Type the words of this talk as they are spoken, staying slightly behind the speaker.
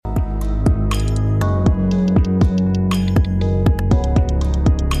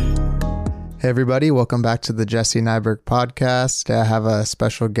Hey everybody, welcome back to the Jesse Nyberg podcast. I have a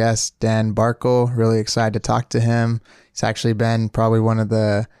special guest, Dan Barkle. Really excited to talk to him. He's actually been probably one of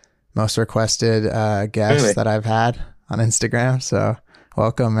the most requested guests Really? that I've had on Instagram. So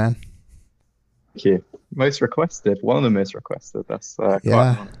welcome, man. Thank you. Most requested, one of the most requested. That's quite an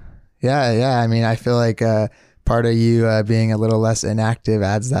Yeah, honor. yeah. I mean, I feel like part of you being a little less inactive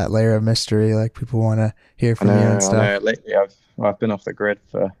adds that layer of mystery. Like people want to hear I from you and know, I know. stuff. Lately, I've been off the grid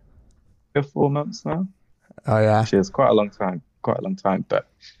for 4 months now, Oh yeah. which is quite a long time, quite a long time. But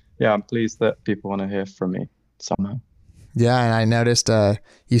yeah, I'm pleased that people want to hear from me somehow. Yeah, and I noticed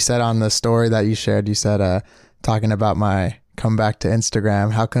you said on the story that you shared, you said talking about my comeback to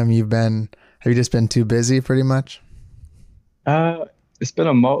Instagram. How come have you just been too busy pretty much? Uh, it's been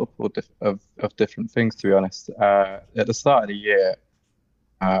a multiple of different things, to be honest. At the start of the year,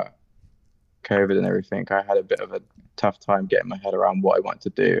 uh, COVID and everything, I had a bit of a tough time getting my head around what I wanted to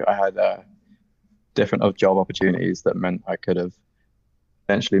do. I had different of job opportunities that meant I could have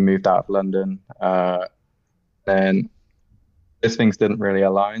eventually moved out of London. Then those things didn't really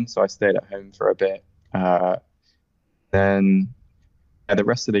align, so I stayed at home for a bit. Uh, then the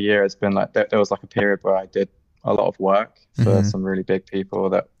rest of the year has been like there was like a period where I did a lot of work for Hmm. some really big people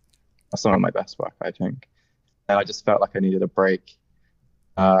that are some of my best work, I think. And I just felt like I needed a break.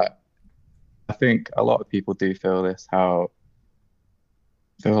 Uh, I think a lot of people do feel this, how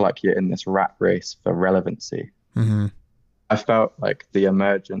feel like you're in this rat race for relevancy. Hmm. I felt like the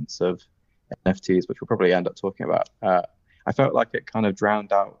emergence of NFTs, which we'll probably end up talking about, I felt like it kind of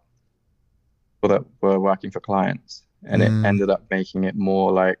drowned out people that were working for clients, and it Mm. ended up making it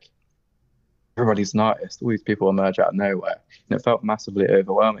more like everybody's an artist. All these people emerge out of nowhere, and it felt massively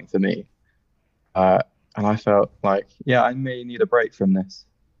overwhelming for me. Uh, and I felt like, yeah, I may need a break from this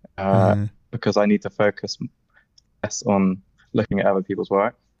uh, Hmm. because I need to focus less on looking at other people's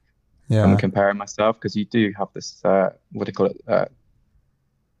work and Yeah. comparing myself, because you do have this, what do you call it?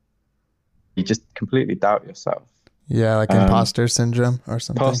 You just completely doubt yourself. Yeah, like Um, imposter syndrome or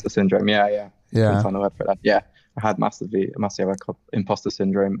something. Imposter syndrome. Yeah, yeah. Couldn't Yeah. find the word for that. Yeah, I had massive imposter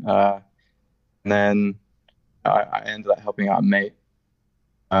syndrome. And then I ended up helping out a mate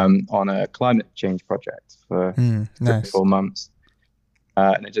on a climate change project for three or Nice. 4 months,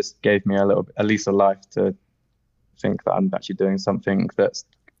 and it just gave me a little, at least a life to think that I'm actually doing something that's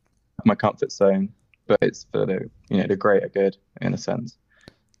my comfort zone, but it's for the the greater good in a sense.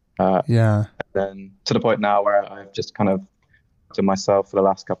 Uh, Yeah. then to the point now where I've just kind of to myself for the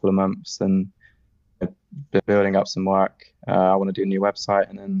last couple of months and been building up some work. I want to do a new website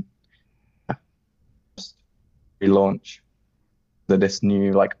and then just relaunch this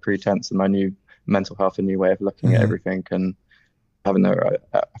new like pretense and my new mental health, a new way of looking at Hmm. everything and having a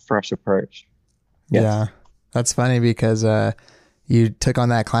fresh approach. Yes. Yeah. That's funny because you took on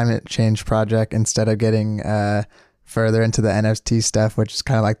that climate change project instead of getting further into the NFT stuff, which is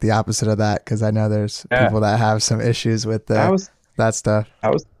kind of like the opposite of that. Because I know there's Yeah. people that have some issues with That was that stuff.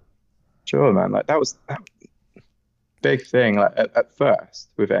 that was sure, man. Like that big thing. Like at first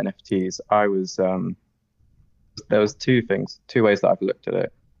with NFTs, I was there was two ways that I've looked at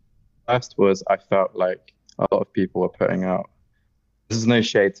it. First was I felt like a lot of people were putting out. This is no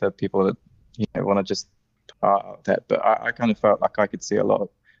shade to people that want to just art out there, but I kind of felt like I could see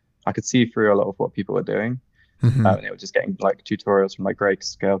through a lot of what people were doing, Hmm. and they were just getting like tutorials from like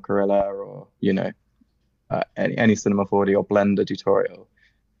Grayscale Gorilla or any Cinema 4D or Blender tutorial,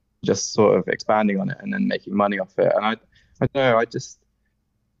 just sort of expanding on it and then making money off it. And I don't know, I just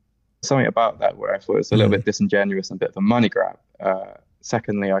something about that where I thought it was a little Hmm. bit disingenuous and a bit of a money grab.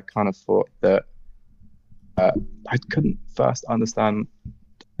 Secondly, I kind of thought that uh, I couldn't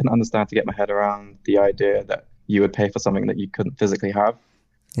understand to get my head around the idea that you would pay for something that you couldn't physically have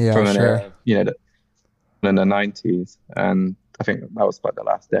Yeah, from an sure. era of, in the 90s. And I think that was like the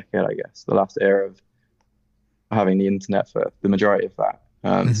last decade, I guess, the last era of having the internet for the majority of that.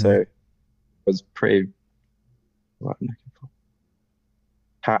 So Hmm. it was pretty, what I'm looking for,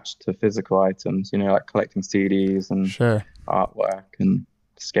 attached to physical items, like collecting CDs and Sure. artwork and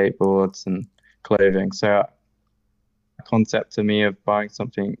skateboards and clothing. So the concept to me of buying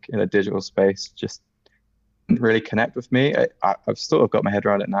something in a digital space just didn't really connect with me. I've sort of got my head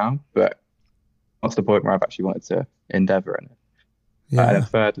around it now, but not to the point where I've actually wanted to endeavor in it. And then Yeah.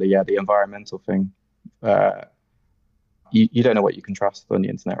 thirdly, yeah, the environmental thing. Uh, you don't know what you can trust on the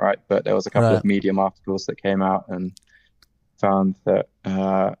internet, right? But there was a couple Right. of Medium articles that came out and found that,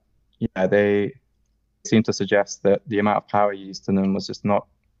 yeah, they seemed to suggest that the amount of power used in them was just not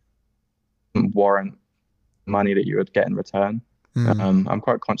warrant money that you would get in return. I'm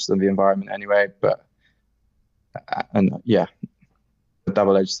quite conscious of the environment anyway, but and yeah, a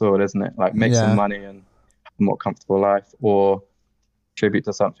double-edged sword, isn't it? Like make some Yeah. money and have a more comfortable life, or contribute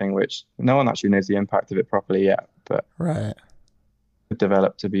to something which no one actually knows the impact of it properly yet, but Right. could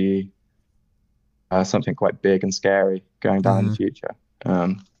develop to be something quite big and scary going down in the Hmm. future.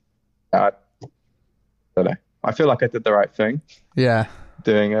 I don't know. I feel like I did the right thing Yeah.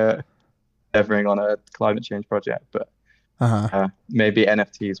 doing endeavoring on a climate change project, but Uh-huh. maybe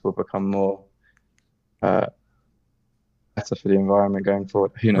NFTs will become more uh, better for the environment going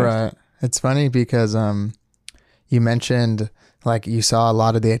forward. Who knows? Right. It's funny because you mentioned like you saw a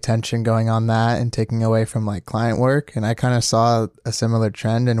lot of the attention going on that and taking away from like client work, and I kind of saw a similar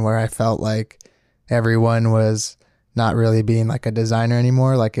trend in where I felt like everyone was not really being like a designer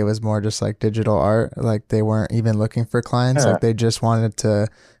anymore, like it was more just like digital art, like they weren't even looking for clients, like Yeah, they just wanted to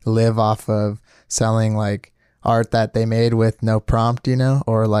live off of selling like art that they made with no prompt,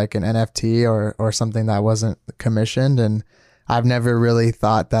 or like an NFT or something that wasn't commissioned. And I've never really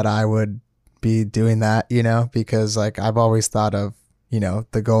thought that I would be doing that, because like I've always thought of,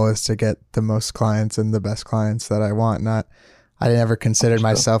 the goal is to get the most clients and the best clients that I want. Not, I never for considered sure.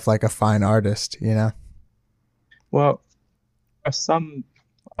 myself like a fine artist. Well, there are some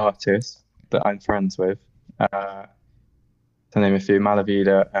artists that I'm friends with, uh, to name a few,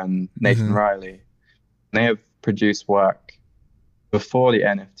 Malavida and Nathan Hmm. Riley. They have produced work before the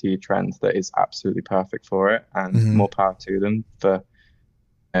NFT trend that is absolutely perfect for it, and Hmm. more power to them for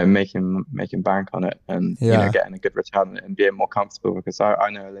making bank on it, and Yeah. getting a good return on it and being more comfortable. Because I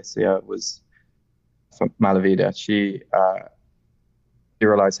know Alicia was from Malavida. She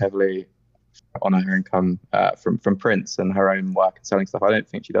relies heavily on her income from prints and her own work and selling stuff. I don't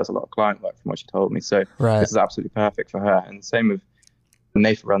think she does a lot of client work from what she told me. So Right. this is absolutely perfect for her. And same with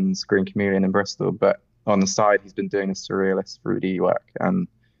Nathan runs Green Chameleon in Bristol, but on the side he's been doing this surrealist 3D work. And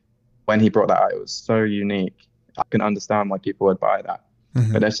when he brought that out, it was so unique. I can understand why people would buy that. But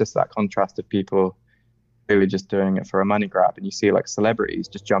Hmm. there's just that contrast of people really just doing it for a money grab. And you see like celebrities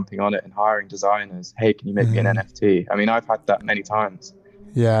just jumping on it and hiring designers. Hey, can you make me an Hmm. NFT? I mean, I've had that many times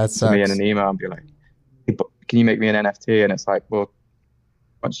Yeah, it to me in sucks. an email and be like, "Hey, can you make me an NFT?" And it's like, well,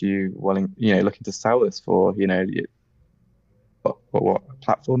 aren't you willing, looking to sell this for, what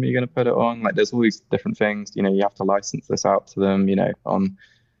platform are you going to put it on? Like, there's all these different things. You have to license this out to them. On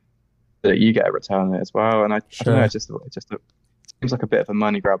so that you get a return on it as well. And I don't know, Sure. it seems like a bit of a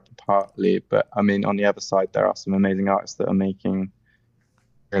money grab partly, but I mean, on the other side, there are some amazing artists that are making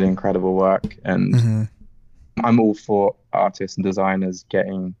really incredible work, and Hmm. I'm all for artists and designers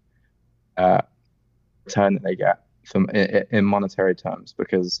getting uh, return that they get from in monetary terms,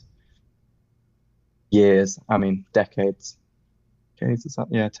 because years, I mean, decades or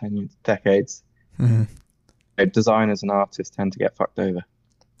something, yeah, 10 years, decades. Hmm. Designers and artists tend to get fucked over. I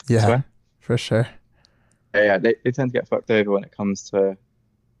Yeah, swear. for sure. Yeah, they tend to get fucked over when it comes to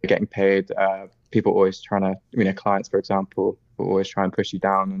getting paid. People always trying to, clients, for example, will always try and push you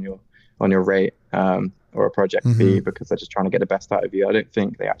down on your rate, or a project fee, Hmm. because they're just trying to get the best out of you. I don't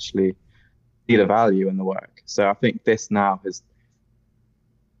think they actually see the value in the work. So I think this now has,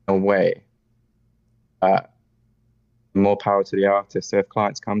 in a way, uh, more power to the artist. So if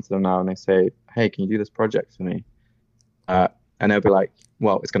clients come to them now and they say, "Hey, can you do this project for me?" Uh, and they'll be like,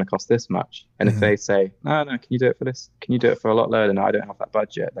 "Well, it's going to cost this much." And if Hmm. they say, "No, no, can you do it for this? Can you do it for a lot lower?" No, I don't have that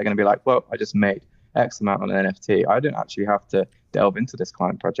budget. They're going to be like, "Well, I just made X amount on an NFT. I don't actually have to delve into this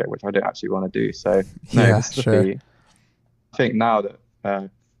client project, which I don't actually want to do. So no, Yeah, this is a sure. fee." I think now that I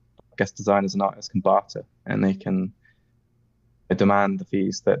guess designers and artists can barter and they can demand the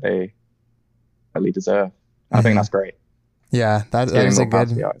fees that they really deserve. I think Hmm. that's great. Yeah, that It's that giving is more power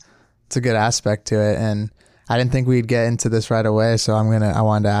to the artist. it's a good aspect to it. And I didn't think we'd get into this right away, so I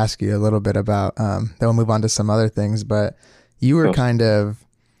wanted to ask you a little bit about then we'll move on to some other things. But you were Of course. kind of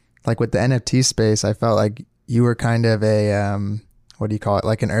like with the NFT space, I felt like you were kind of a what do you call it?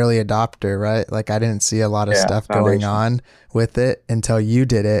 Like an early adopter, right? Like I didn't see a lot of Yeah, stuff going foundation. on with it until you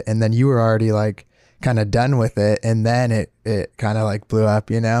did it, and then you were already like kind of done with it, and then it kind of like blew up.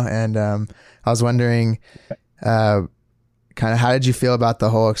 And I was wondering, uh, kind of how did you feel about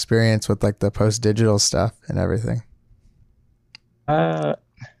the whole experience with like the post digital stuff and everything? Uh,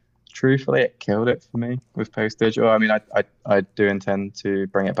 Truthfully, it killed it for me with post digital. I mean, I do intend to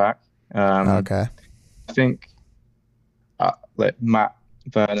bring it back. Um, Okay. I think like Matt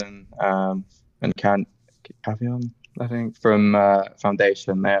Vernon, and Cavion, I think from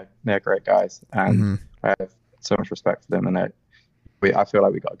Foundation, they're great guys, and Mm-hmm. I have so much respect for them, and I feel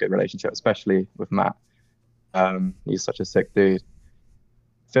like we got a good relationship, especially with Matt. He's such a sick dude.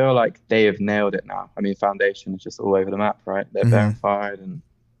 I feel like they have nailed it now. I mean, Foundation is just all over the map, right? They're Mm-hmm. verified and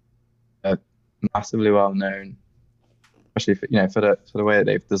they're massively well known. especially for, for the way that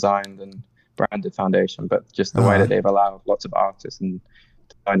they've designed and branded Foundation, but just the way Uh, that they've allowed lots of artists and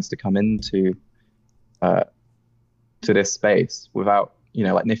designers to come into uh, to this space without,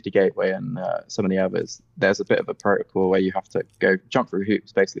 like Nifty Gateway and some of the others. There's a bit of a protocol where you have to go jump through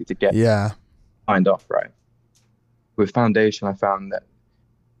hoops basically to get yeah. signed off, right? With Foundation, I found that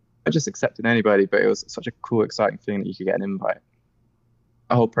I just accepted anybody, but it was such a cool, exciting thing that you could get an invite.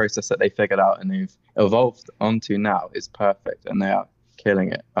 The whole process that they figured out and they've evolved onto now is perfect, and they are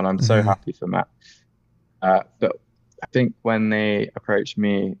killing it. And I'm so Hmm. happy for Matt. But I think when they approached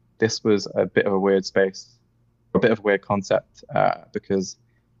me, this was a bit of a weird space, a bit of a weird concept, because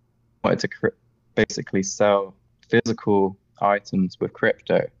I wanted to basically sell physical items with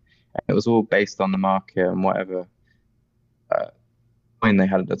crypto. And it was all based on the market and whatever uh, coin they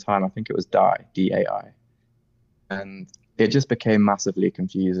had at the time. I think it was DAI, DAI. And it just became massively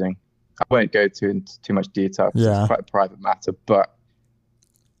confusing. I won't go into too much detail because it's Yeah. quite a private matter, but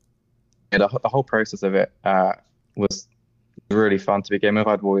the whole process of it was really fun to begin with.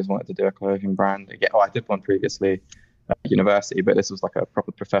 I'd always wanted to do a clothing brand again. Oh, I did one previously at university, but this was like a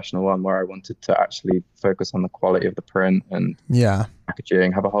proper professional one where I wanted to actually focus on the quality of the print and Yeah.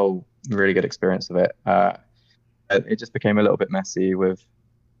 packaging, have a whole really good experience of it. It just became a little bit messy with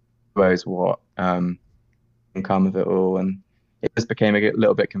suppose what can come of it all, and it just became a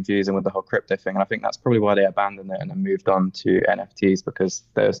little bit confusing with the whole crypto thing. And I think that's probably why they abandoned it and then moved on to NFTs, because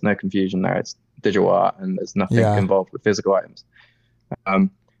there's no confusion there. It's digital art and there's nothing Yeah. involved with physical items. Um,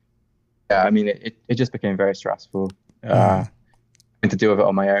 yeah, I mean, it just became very stressful. Mhm. And to deal with it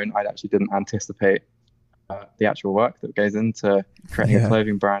on my own, I actually didn't anticipate the actual work that goes into creating a Yeah.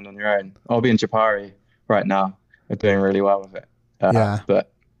 clothing brand on your own. I'll be in Japari right now. We're doing really well with it. Yeah.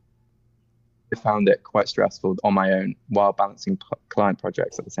 But I found it quite stressful on my own while balancing client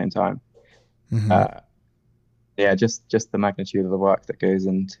projects at the same time. Hmm. Uh, yeah, just the magnitude of the work that goes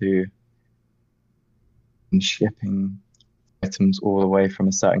into shipping items all the way from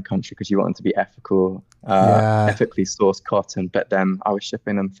a certain country because you want them to be ethical, Yeah. ethically sourced cotton. But then I was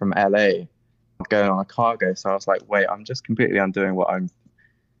shipping them from LA, going on a cargo. So I was like, wait, I'm just completely undoing what I've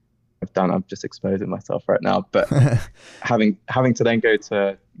done. I'm just exposing myself right now. But having to then go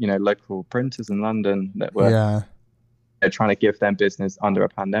to local printers in London that were Yeah. trying to give them business under a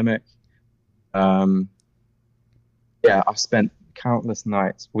pandemic. Um, yeah, I've spent countless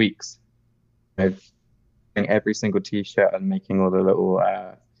nights, weeks, doing every single T-shirt and making all the little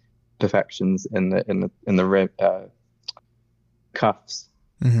perfections in the rib cuffs,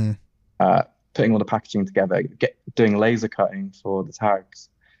 Hmm. uh, putting all the packaging together, doing laser cutting for the tags.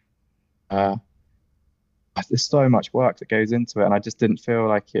 Uh, there's so much work that goes into it, and I just didn't feel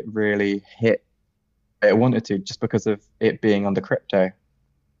like it really hit it wanted to, just because of it being under crypto.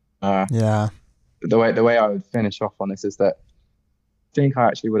 Uh, Yeah. the way I would finish off on this is that I think I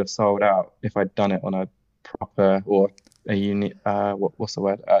actually would have sold out if I'd done it on a proper or a unique what's the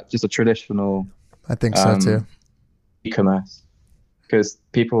word? Just a traditional I think so too. um, e-commerce, because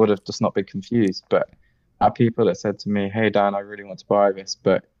people would have just not been confused. But people that said to me, "Hey Dan, I really want to buy this,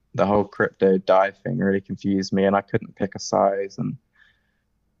 but the whole crypto DAI thing really confused me, and I couldn't pick a size," and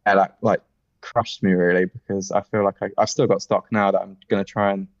that like crushed me really, because I feel like I've still got stock now that I'm going to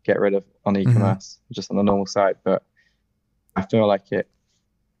try and get rid of on Hmm. e-commerce, just on the normal site, but I feel like it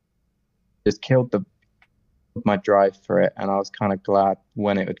just killed my drive for it, and I was kind of glad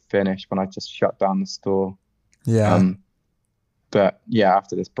when it would finish, when I just shut down the store. Yeah. Um, but yeah,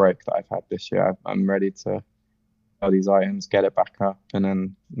 after this break that I've had this year, I'm ready to sell these items, get it back up, and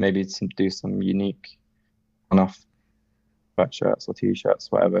then maybe do some unique one-off sweatshirts or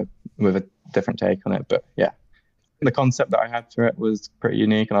t-shirts, whatever, with a different take on it. But yeah, the concept that I had for it was pretty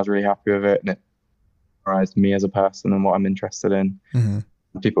unique, and I was really happy with it, and it summarized me as a person and what I'm interested in. Hmm.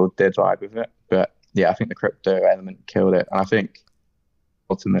 People did vibe with it, but yeah, I think the crypto element killed it. And I think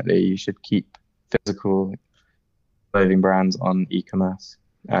ultimately you should keep physical clothing brands on e-commerce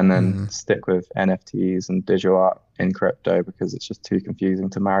and then Hmm. stick with NFTs and digital art in crypto, because it's just too confusing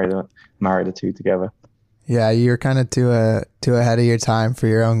to marry the two together. Yeah, you're kind of too ahead of your time for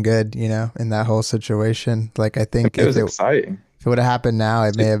your own good, in that whole situation. Like I think It was exciting if it would have happened now,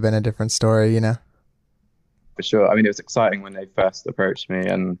 it may have been a different story. for sure. I mean, it was exciting when they first approached me,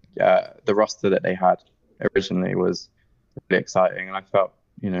 and the roster that they had originally was really exciting, and I felt,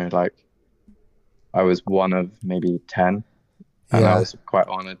 like I was one of maybe 10. And I Yeah. was quite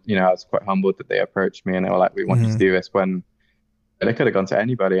honored, I was quite humbled that they approached me and they were like, we want you to Hmm. do this, when they could have gone to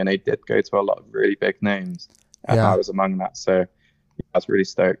anybody, and they did go to a lot of really big names. And I Yeah. was among that. So yeah, I was really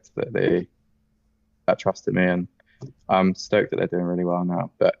stoked that they trusted me, and I'm stoked that they're doing really well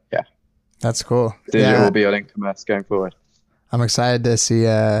now. But yeah, That's cool. digital Yeah. will be on e-commerce going forward. I'm excited to see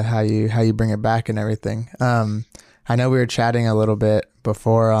how you bring it back and everything. I know we were chatting a little bit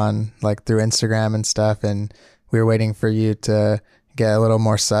before on like through Instagram and stuff, and we were waiting for you to get a little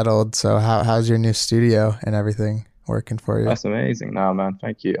more settled. So how's your new studio and everything working for you? That's amazing. No, man,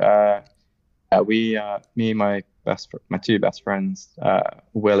 thank you. Me and my two best friends,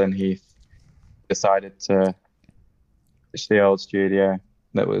 Will and Heath, decided to ditch the old studio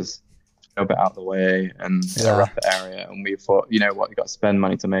that was a bit out of the way and in a Yeah. rougher area. And we thought, you know what, you got to spend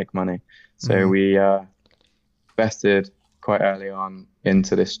money to make money. So Hmm. we invested quite early on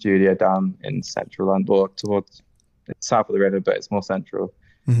into this studio down in central London, or towards it's south of the river, but it's more central.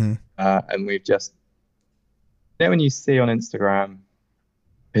 Hmm. And we've just, you know, when you see on Instagram,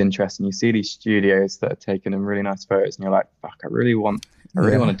 Pinterest, and you see these studios that are taking them really nice photos, and you're like, "Fuck, I really want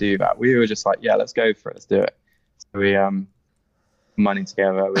Yeah. to do that." We were just like, "Yeah, let's go for it, let's do it." So we money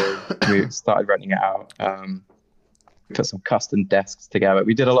together. We started renting it out. We put some custom desks together.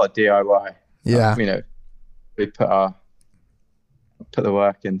 We did a lot of DIY. Yeah. You know, we put the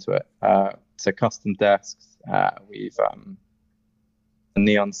work into it. So custom desks. We've a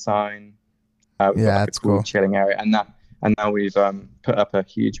neon sign. We've got Yeah. like a That's cool cool. chilling area, and now we've put up a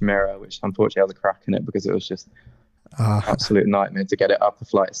huge mirror, which unfortunately has a crack in it because it was just Uh, absolute nightmare to get it up a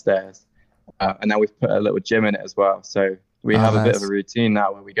flight of stairs. And now we've put a little gym in it as well. So we oh, have a bit of a nice. routine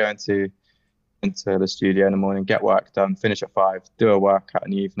now where we go into the studio in the morning, get work done, finish at 5, do a workout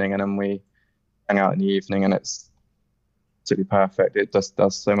in the evening, and then we hang out in the evening, and it's absolutely perfect. It just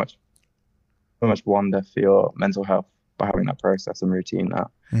does so much wonder for your mental health by having that process and routine now.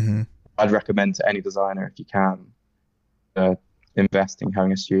 Hmm. I'd recommend to any designer if you can investing,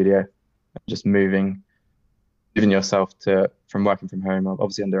 having a studio, and just moving yourself to from working from home.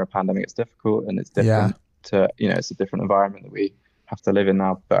 Obviously, under a pandemic, it's difficult and it's Yeah. different it's a different environment that we have to live in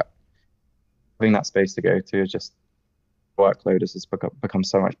now. But having that space to go to is just workload has just become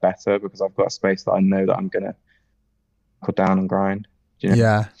so much better because I've got a space that I know that I'm gonna put down and grind. You know,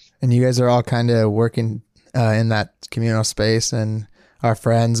 Yeah. And you guys are all kind of working in that communal space and are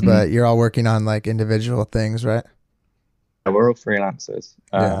friends, Mhm. but you're all working on like individual things, right? We're all freelancers.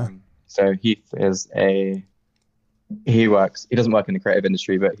 Yeah. So he doesn't work in the creative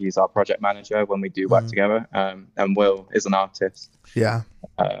industry, but he's our project manager when we do work Mhm. together. And Will is an artist, Yeah.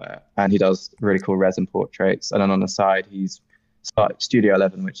 and he does really cool resin portraits. And then on the side, he's started Studio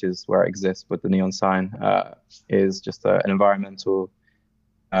 11, which is where it exists with the neon sign, is just an environmental,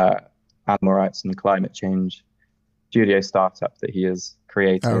 uh, animal rights and climate change studio startup that he has Oh,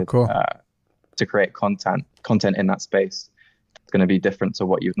 created cool. to create content in that space. It's going to be different to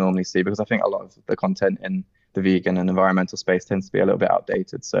what you'd normally see because I think a lot of the content in the vegan and environmental space tends to be a little bit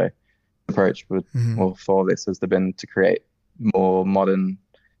outdated. So the approach Hmm. for this has been to create more modern,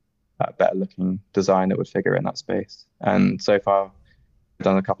 better looking design that would figure in that space. And so far, we've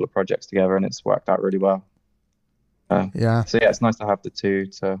done a couple of projects together and it's worked out really well. Uh, Yeah. so yeah, it's nice to have the two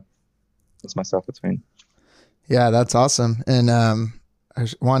to balance myself between. Yeah, that's awesome. And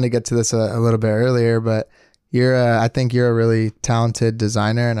wanted to get to this a little bit earlier, but I think you're a really talented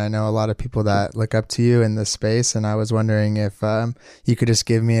designer, and I know a lot of people that look up to you in this space. And I was wondering if you could just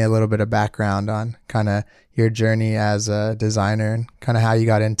give me a little bit of background on kind of your journey as a designer and kind of how you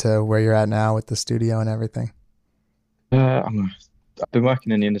got into where you're at now with the studio and everything. I've been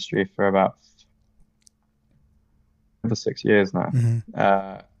working in the industry for about over 6 years now. Hmm.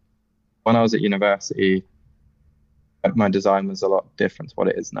 Uh, when I was at university, my design was a lot different to what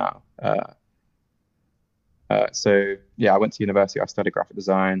it is now. So yeah, I went to university. I studied graphic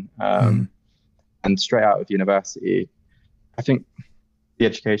design, Hmm. and straight out of university, I think the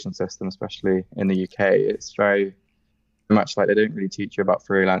education system, especially in the UK, it's very much like they don't really teach you about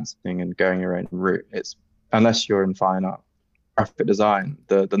freelancing and going your own route. It's unless you're in fine art, graphic design,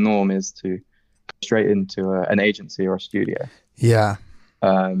 the norm is to go straight into an agency or a studio. Yeah.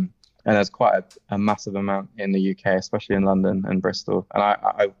 And there's quite a massive amount in the UK, especially in London and Bristol. And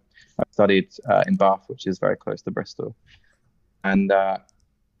I studied in Bath, which is very close to Bristol. And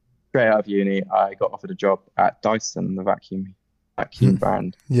straight out of uni, I got offered a job at Dyson, the vacuum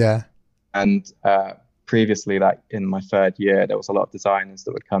brand. Yeah. And previously, that in my third year, there was a lot of designers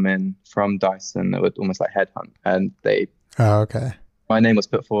that would come in from Dyson that would almost like headhunt, and Oh, okay. my name was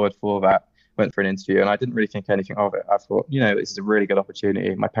put forward for that. Went for an interview, and I didn't really think anything of it. I thought, you know, this is a really good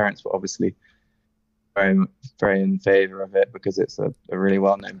opportunity. My parents were obviously very, very in favor of it because it's a really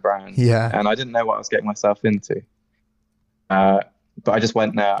well-known brand, Yeah. and I didn't know what I was getting myself into. But I just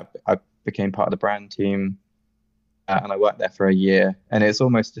went there. I became part of the brand team, and I worked there for a year. And it's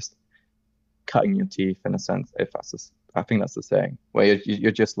almost just cutting your teeth in a sense, if I think that's the saying, where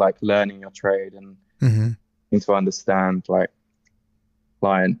you're just like learning your trade and Hmm. need to understand like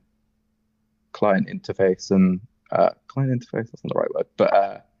client client interface and client interface, that's not the right word,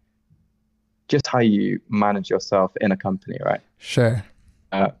 but just how you manage yourself in a company, right? Sure.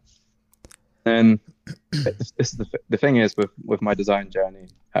 Uh, and this is the thing is with my design journey,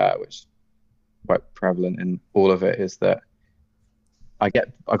 which is quite prevalent in all of it, is that I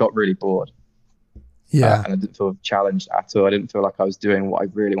got really bored, Yeah. and I didn't feel challenged at all. I didn't feel like I was doing what I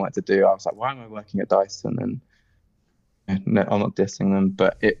really wanted to do. I was like, why am I working at Dyson? And no, I'm not dissing them,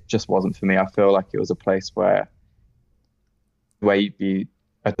 but it just wasn't for me. I feel like it was a place where you'd be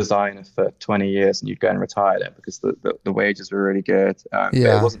a designer for 20 years and you'd go and retire there because the wages were really good. But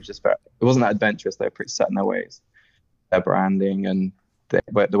Yeah. it wasn't that adventurous. They were pretty set in their ways, their branding and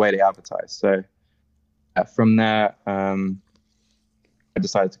the way they advertise. So from there, I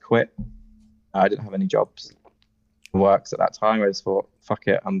decided to quit. I didn't have any jobs, works at that time. I just thought, fuck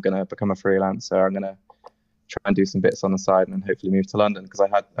it, I'm gonna become a freelancer. I'm gonna try and do some bits on the side and then hopefully move to London because I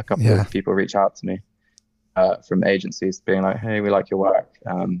had a couple Yeah. of people reach out to me from agencies being like, hey, we like your work.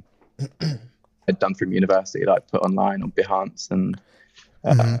 I'd done from university that I put online on Behance, and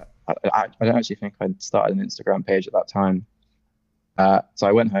Hmm. I don't actually think I'd started an Instagram page at that time. So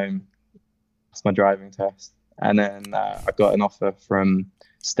I went home, passed my driving test, and then I got an offer from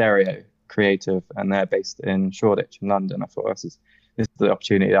Stereo Creative, and they're based in Shoreditch in London. I thought this is the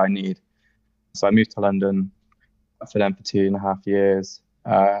opportunity I need. So I moved to London for them for 2.5 years,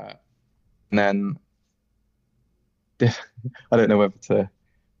 and then I don't know whether to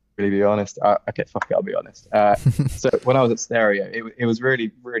really be honest. Okay, fuck it, I'll be honest. So when I was at Stereo, it was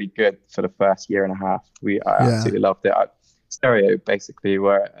really, really good for the first year and a half. I Yeah. absolutely loved it. Stereo basically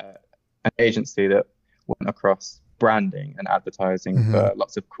were an agency that went across branding and advertising Hmm. for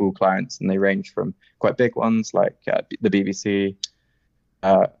lots of cool clients, and they range from quite big ones like the BBC,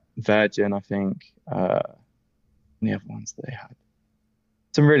 uh, Virgin, I think, and the other ones that they had.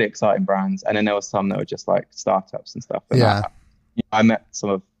 Some really exciting brands, and then there was some that were just like startups and stuff. And Yeah. I met some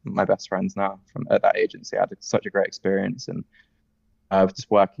of my best friends now from at that agency. I had such a great experience, and just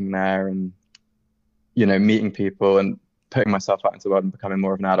working there, and meeting people and putting myself out into the world and becoming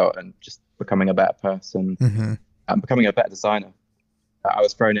more of an adult and just becoming a better person Hmm. and becoming a better designer. I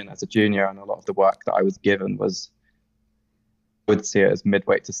was thrown in as a junior, and a lot of the work that I was given I would see it as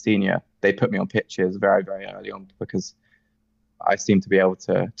midweight to senior. They put me on pitches very, very early on because I seemed to be able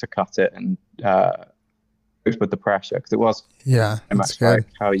to cut it and cope with the pressure, because it was Yeah. very That's much like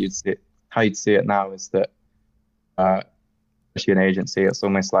good. how you'd see it now is that uh, especially an agency, it's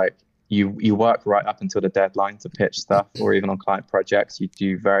almost like you work right up until the deadline to pitch stuff, or even on client projects, you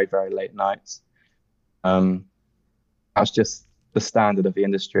do very, very late nights. Um, that's just the standard of the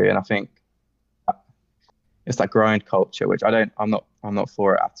industry, and I think it's that grind culture, which I'm not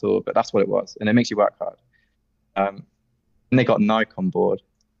for it at all, but that's what it was, and it makes you work hard. And they got Nike on board,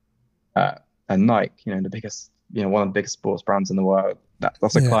 uh, and Nike, the biggest, one of the biggest sports brands in the world.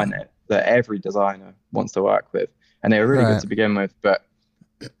 That's a Yeah. client that every designer wants to work with, and they were really good Right. to begin with. But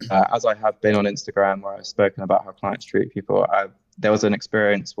as I have been on Instagram, where I've spoken about how clients treat people, there was an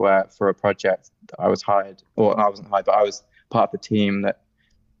experience where for a project I was hired, or I wasn't hired, but I was part of the team that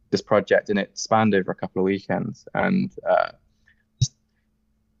this project, and it spanned over a couple of weekends. And just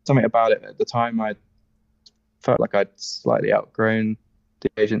something about it at the time, I felt like I'd slightly outgrown the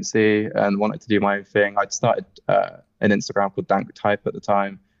agency and wanted to do my own thing. I'd started an Instagram called Dank Type at the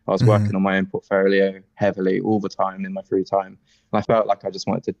time. I was Hmm. working on my own portfolio heavily all the time in my free time. And I felt like I just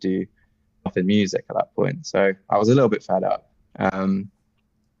wanted to do stuff in music at that point. So I was a little bit fed up.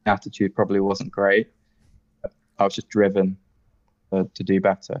 Attitude probably wasn't great. I was just driven to do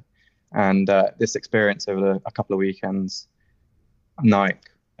better. And this experience over a couple of weekends, Nike,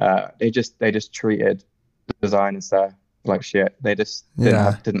 they just treated the designers there like shit. They just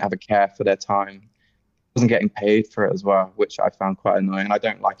Yeah. didn't have a care for their time. Wasn't getting paid for it as well, which I found quite annoying. I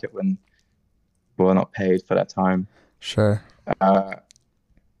don't like it when people are not paid for their time, Sure. uh,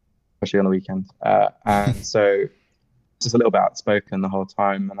 especially on the weekend. And so just a little bit outspoken the whole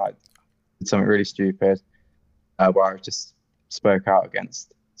time, and I did something really stupid where I just spoke out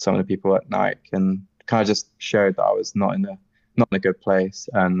against some of the people at Nike and kind of just showed that I was not in a good place,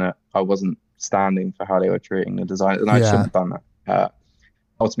 and that I wasn't standing for how they were treating the designers, and I Yeah. shouldn't have done that.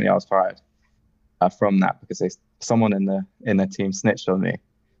 Ultimately, I was fired from that because someone in the team snitched on me,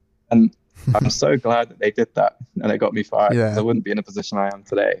 and I'm so glad that they did that and it got me fired, because I Yeah. wouldn't be in a position I am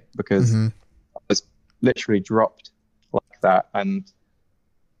today, because Hmm. I was literally dropped like that, and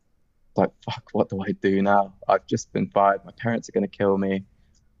like, fuck, what do I do now? I've just been fired. My parents are going to kill me.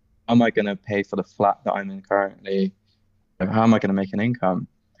 How am I going to pay for the flat that I'm in currently? How am I going to make an income?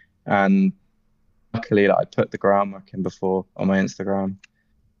 And luckily, like, I put the groundwork in before on my Instagram.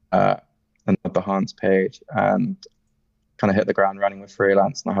 uh, and the Behance page, and kind of hit the ground running with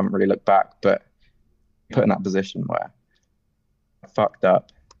freelance, and I haven't really looked back. But put in that position where I fucked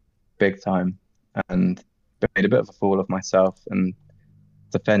up big time and made a bit of a fool of myself, and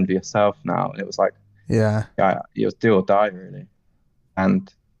defend for yourself now. And it was like, Yeah. yeah, it was do or die really,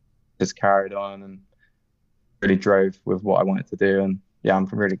 and just carried on and really drove with what I wanted to do. And yeah, I'm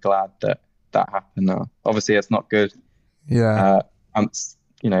really glad that that happened now. Obviously, it's not good. Yeah. Uh, I'm,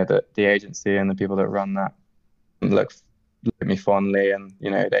 the agency and the people that run that look at me fondly, and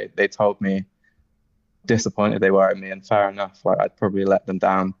they told me disappointed they were at me, and fair enough. Like I'd probably let them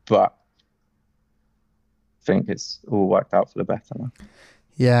down, but I think it's all worked out for the better now.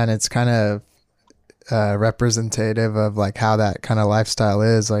 Yeah. And it's kind of representative of like how that kind of lifestyle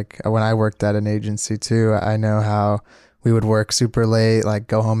is. Like when I worked at an agency too, I know how we would work super late, like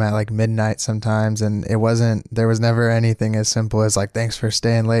go home at like midnight sometimes. And there was never anything as simple as like, thanks for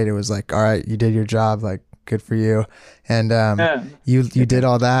staying late. It was like, all right, you did your job. Like, good for you. And Yeah, you did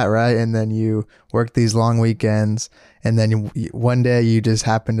all that, right? And then you worked these long weekends, and then one day you just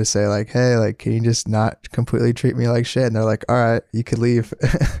happen to say like, hey, like, can you just not completely treat me like shit? And they're like, all right, you could leave.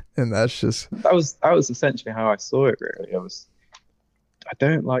 And that's just, that was essentially how I saw it. Really, I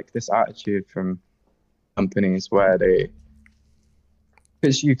don't like this attitude from companies where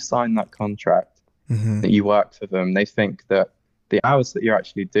because you've signed that contract mhm. that you work for them, they think that the hours that you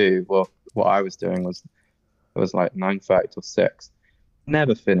actually do, well, what I was doing was it was like 9:30 till 6.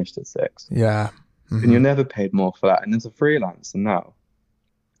 Never finished at 6. Yeah. And you're Mhm. never paid more for that. And as a freelancer now,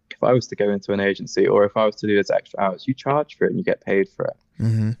 if I was to go into an agency or if I was to do those extra hours, you charge for it and you get paid for it.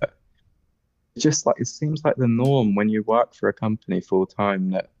 Mhm. It's just like it seems like the norm when you work for a company full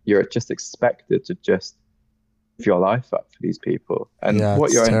time that you're just expected to just give your life up for these people. And Yeah,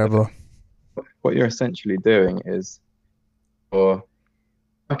 it's terrible. what you're essentially doing is you're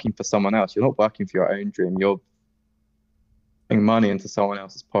working for someone else. You're not working for your own dream. You're putting money into someone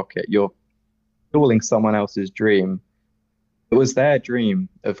else's pocket. You're fueling someone else's dream. It was their dream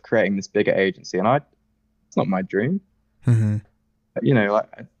of creating this bigger agency, and it's not my dream. Mhm.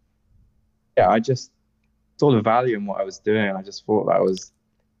 Like yeah, I just saw the value in what I was doing, and I just thought that I don't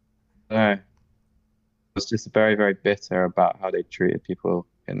know, I was just very, very bitter about how they treated people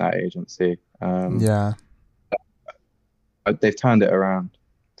in that agency. Yeah. But they've turned it around.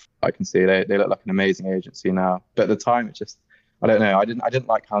 I can see they look like an amazing agency now. But at the time, it just I don't know. I didn't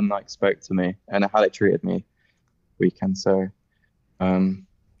like how Nike spoke to me and how they treated me weekend. So um,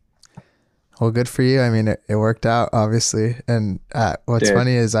 Well, good for you. I mean, it worked out, obviously. And what's did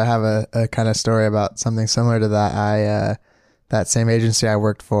funny is I have a kind of story about something similar to that. That same agency I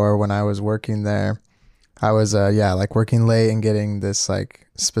worked for when I was working there, I was, yeah, like working late and getting this like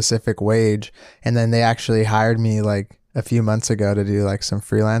specific wage. And then they actually hired me like a few months ago to do like some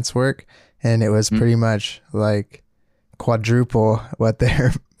freelance work. And it was mm, pretty much like quadruple what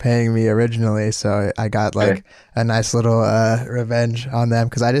they're paying me originally. So I got okay. like a nice little revenge on them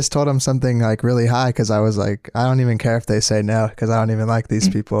because I just told them something like really high because I was like, I don't even care if they say no because I don't even like these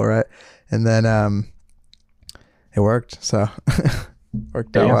Mm. people, right? And then it worked. So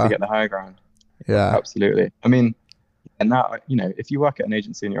worked Yeah, out you have to well. get the high ground. Yeah. Absolutely. I mean, and now if you work at an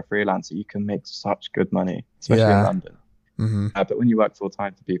agency and you're a freelancer, you can make such good money, especially in Yeah. London. Hmm. But when you work full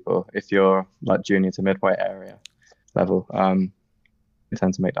time for people, if you're like junior to midweight area level, you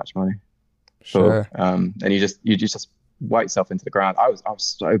tend to make that much money. Cool. Sure. And you just work yourself into the ground. I was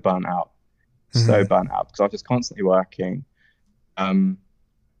so Hmm. burnt out because I was just constantly working. Um,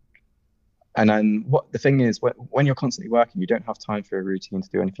 and then what the thing is, when you're constantly working, you don't have time for a routine to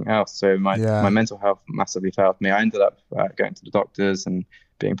do anything else. So my Yeah. mental health massively failed me. I ended up going to the doctors and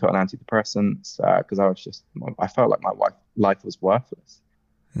being put on antidepressants because I felt like my life was worthless.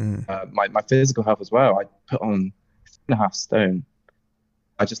 Mm. My physical health as well. I put on 3.5 stone.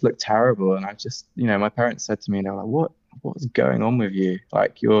 I just looked terrible, and my parents said to me, they were like, what's going on with you?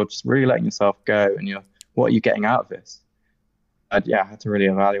 Like you're just really letting yourself go, and what are you getting out of this? I had to really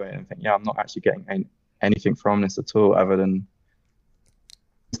evaluate and think, yeah, I'm not actually getting anything from this at all, other than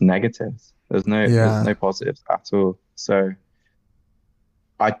just negatives. There's no Yeah. positives at all. So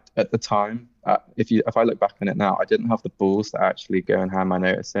at the time, if I look back on it now, I didn't have the balls to actually go and hand my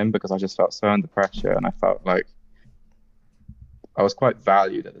notice in because I just felt so under pressure, and I felt like I was quite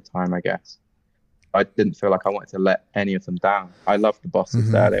valued at the time, I guess. I didn't feel like I wanted to let any of them down. I loved the bosses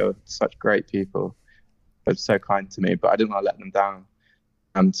Hmm. there. They were such great people. They were so kind to me, but I didn't want to let them down.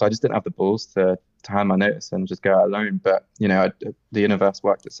 So I just didn't have the balls to hand my notice and just go out alone. But the universe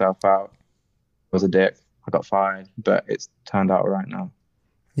worked itself out. I was a dick. I got fired, but it's turned out all right now.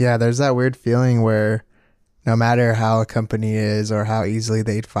 Yeah. There's that weird feeling where no matter how a company is or how easily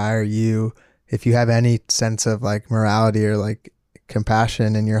they'd fire you, if you have any sense of like morality or like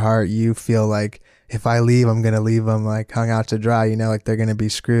compassion in your heart, you feel like if I leave, I'm gonna leave them like hung out to dry. You know, like they're gonna be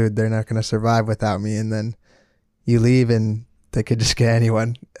screwed. They're not gonna survive without me. And then you leave, and they could just get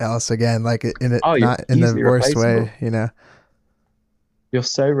anyone else again, like in it, Oh, you're not in the easily worst way. replaceable. You know? You're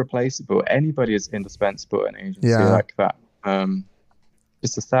so replaceable. Anybody is indispensable in an agency Yeah. like that.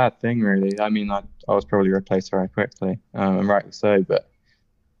 It's a sad thing, really. I mean, I was probably replaced very quickly, and rightly so. But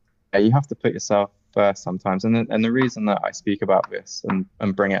yeah, you have to put yourself first sometimes. And the reason that I speak about this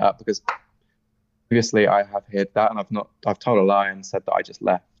and bring it up because previously I have hid that, and I've told a lie and said that I just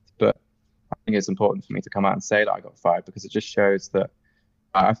left. But I think it's important for me to come out and say that I got fired because it just shows that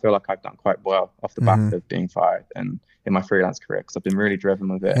I feel like I've done quite well off the back Hmm. of being fired and in my freelance career because I've been really driven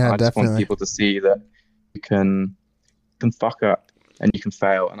with it. Yeah, And I just want definitely. people to see that you can fuck up and you can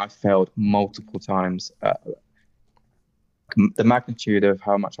fail. And I failed multiple times. The magnitude of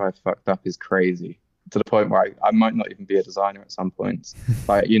how much I've fucked up is crazy to the point where I might not even be a designer at some points.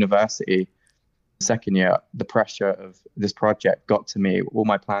 Like at university, second year, the pressure of this project got to me. All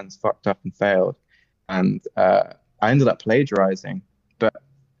my plans fucked up and failed. And I ended up plagiarizing, but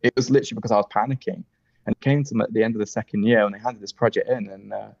it was literally because I was panicking. And it came to the end of the second year when they handed this project in, and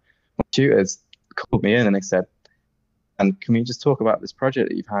my tutors called me in and they said, "And can we just talk about this project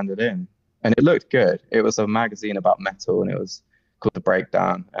that you've handed in?" And it looked good. It was a magazine about metal, and it was called The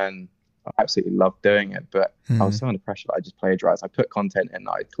Breakdown. And I absolutely loved doing it, but I was Hmm. so under pressure that I just plagiarized. I put content in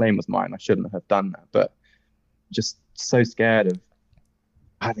that I claim was mine. I shouldn't have done that, but just so scared of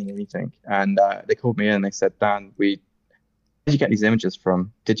having anything. And they called me in and they said, "Dan, where did you get these images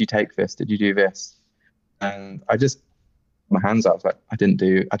from? Did you take this? Did you do this?" And I just my hands up. I was like, I didn't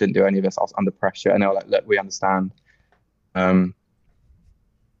do any of this. I was under pressure, and they were like, "Look, we understand. Um,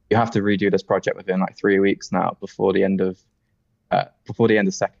 you have to redo this project within like 3 weeks now before the end of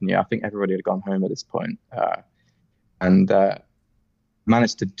second year." I think everybody had gone home at this point, and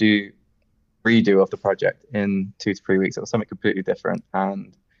managed to do redo of the project in 2 to 3 weeks. It was something completely different,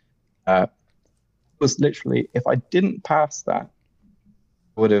 and it was literally if I didn't pass that,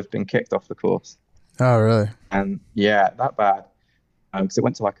 I would have been kicked off the course. Oh, really? And yeah, that bad. Because it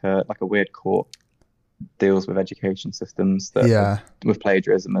went to like a weird court deals with education systems that Yeah. with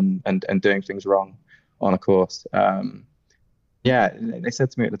plagiarism and doing things wrong on a course. Yeah, they said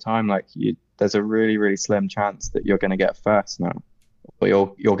to me at the time like there's a really really slim chance that you're going to get first now,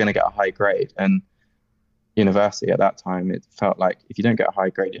 or you're going to get a high grade. And university at that time, it felt like if you don't get a high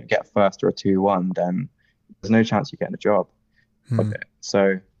grade, you don't get a first or a 2-1, then there's no chance you're getting a job Hmm. of it.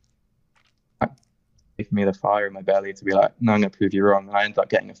 So that gave me the fire in my belly to be like, no, I'm going to prove you wrong. And I ended up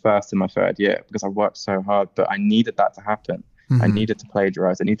getting a first in my third year because I worked so hard, but I needed that to happen. I Hmm. needed to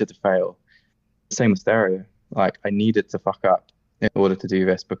plagiarize. I needed to fail. Same with stereo. Like I needed to fuck up in order to do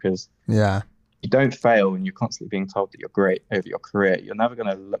this because Yeah. you don't fail and you're constantly being told that you're great over your career. You're never going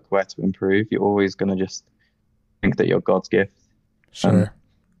to look where to improve. You're always going to just think that you're God's gift. Um, Sure.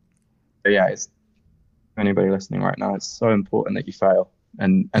 but yeah, it's anybody listening right now. It's so important that you fail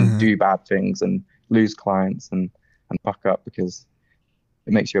and Hmm. do bad things and lose clients and fuck up because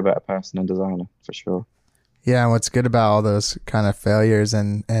it makes you a better person and designer for sure. Yeah, and what's good about all those kind of failures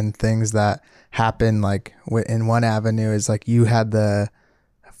and things that happen like in one avenue is like you had the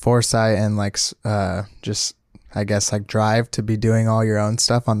foresight and like just I guess like drive to be doing all your own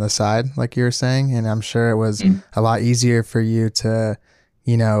stuff on the side, like you were saying, and I'm sure it was Mm. a lot easier for you to,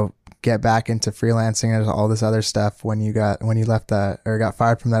 you know, get back into freelancing and all this other stuff when you left that or got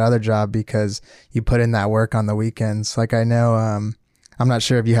fired from that other job because you put in that work on the weekends. Like I know, I'm not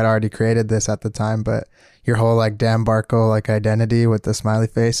sure if you had already created this at the time, but your whole like Dan Barkle like identity with the smiley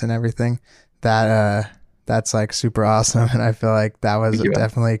face and everything, that that's like super awesome. And I feel like that was Thank you, man.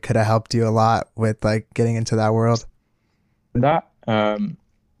 definitely could have helped you a lot with like getting into that world. That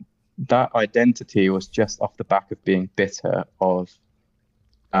identity was just off the back of being bitter of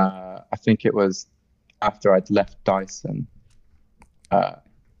I think it was after I'd left Dyson, uh,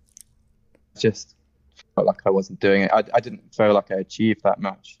 just felt like I wasn't doing it. I didn't feel like I achieved that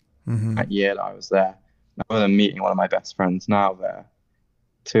much Hmm. that year that I was there. I remember meeting one of my best friends now there,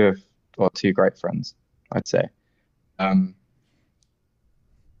 two great friends, I'd say. Um,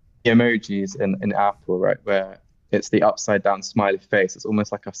 the emojis in Apple, right, where it's the upside down smiley face. It's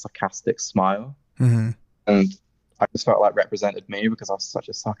almost like a sarcastic smile. Hmm. And I just felt like represented me because I was such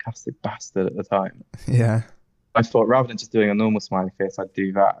a sarcastic bastard at the time. Yeah. I thought rather than just doing a normal smiley face, I'd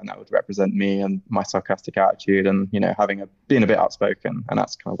do that, and that would represent me and my sarcastic attitude, and being a bit outspoken, and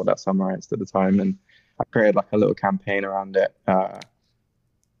that's kind of what that summarized at the time. And I created like a little campaign around it,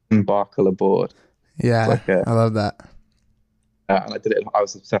 Embarkle Aboard, It's Yeah, like a, I love that. and I did it. I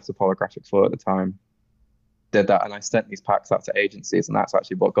was obsessed with holographic floor at the time. Did that, and I sent these packs out to agencies, and that's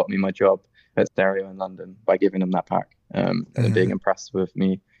actually what got me my job at Stereo in London by giving them that pack, and then being Hmm. impressed with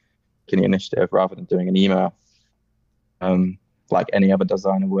me taking the initiative rather than doing an email, um, like any other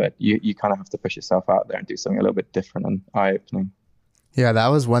designer would. You kind of have to push yourself out there and do something a little bit different and eye opening. Yeah, that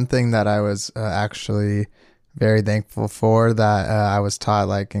was one thing that I was actually very thankful for that I was taught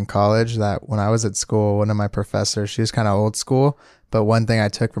like in college that when I was at school, one of my professors, she was kind of old school, but one thing I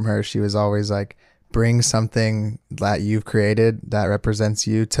took from her, she was always like, bring something that you've created that represents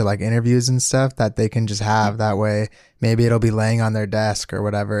you to like interviews and stuff that they can just have. That way, maybe it'll be laying on their desk or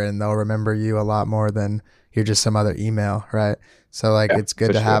whatever, and they'll remember you a lot more than you're just some other email, right? So like, Yeah, it's good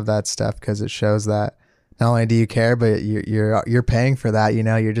for to sure. have that stuff because it shows that not only do you care, but you're paying for that. You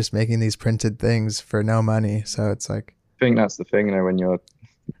know, you're just making these printed things for no money. So it's like, I think that's the thing, when you're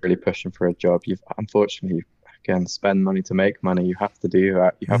really pushing for a job, you've unfortunately again spend money to make money. You have to do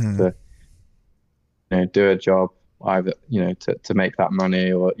that. You have mhm. to, do a job either, to make that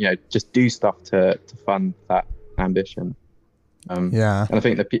money, or just do stuff to fund that ambition. Yeah. And I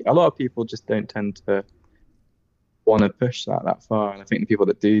think that a lot of people just don't tend to want to push that far. And I think the people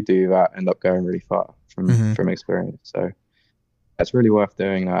that do that end up going really far Hmm. from experience. So it's really worth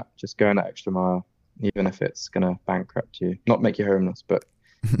doing that. Just going that extra mile, even if it's gonna bankrupt you, not make you homeless, but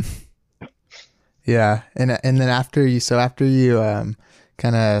Yeah. And then after you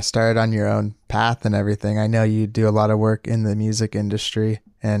kind of started on your own path and everything, I know you do a lot of work in the music industry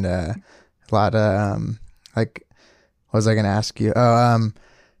and a lot of like what was I gonna ask you? Oh,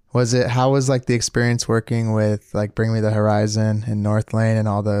 was it how was like the experience working with like Bring Me the Horizon and North Lane and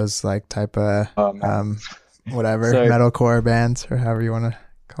all those like type of oh man. um whatever So metalcore bands or however you want to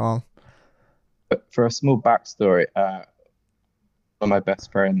call for a small backstory, one of my best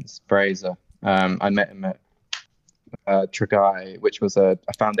friends, Fraser, I met him at Treguy, which was a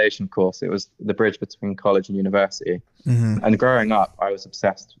foundation course. It was the bridge between college and university. them? Hmm. And growing up, I was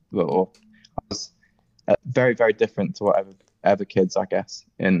obsessed with, or I was very, very different to whatever other kids, I guess,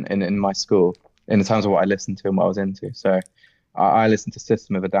 in my school, in terms of what I listened to and what I was into. So I listened to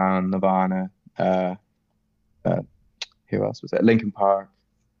System of a Down, Nirvana, uh, uh, who else was it? Linkin Park,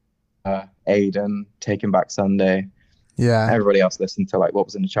 Aiden, Taking Back Sunday. Yeah. Everybody else listened to like what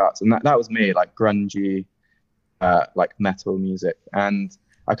was in the charts, and that was me, like grungy, like metal music. And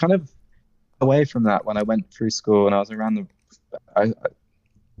I kind of away from that when I went through school and I was around I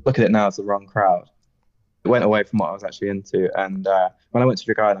look at it now as the wrong crowd. It went away from what I was actually into. And when I went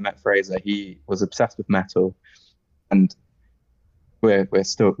to Dragao and I met Fraser, he was obsessed with metal, and we're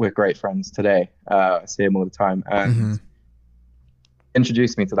great friends today. I see him all the time, Hmm. and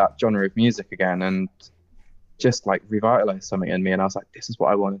introduced me to that genre of music again, and just like revitalized something in me. And I was like, this is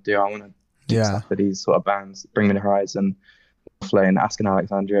what I want to do. I want to do Yeah. stuff for these sort of bands. Bring Me the Horizon, Flame, Asking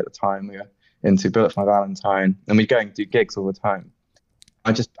Alexandria at the time. We were into Bullet for My Valentine, and we'd go and do gigs all the time.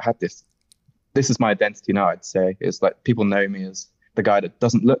 I just had this. This is my identity now. I'd say it's like people know me as the guy that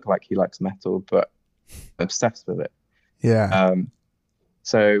doesn't look like he likes metal, but obsessed with it. Yeah. Um,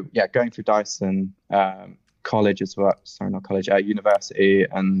 so yeah, going through Dyson, college as well. Sorry, not college, university,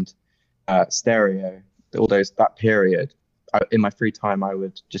 and stereo. All those that period. In my free time, I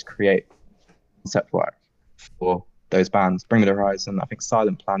would just create concept work for those bands. Bring Me the Horizon. I think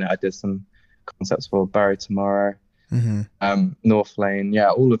Silent Planet. I did some concepts for Bury Tomorrow. Hmm. North Lane, yeah,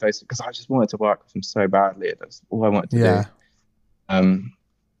 all of those because I just wanted to work with them so badly. That's all I wanted to do. Yeah. Um,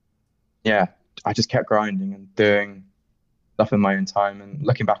 yeah, I just kept grinding and doing stuff in my own time. And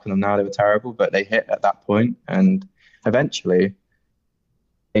looking back on them now, they were terrible, but they hit at that point, and eventually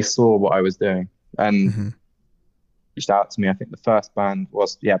they saw what I was doing and Hmm. reached out to me. I think the first band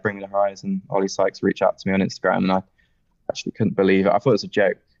was Bring Me the Horizon. Ollie Sykes reached out to me on Instagram, and I actually couldn't believe it. I thought it was a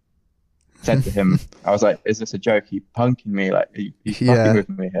joke. Said to him, I was like, "Is this a joke? Are you punking me? Like, are you fucking Yeah. with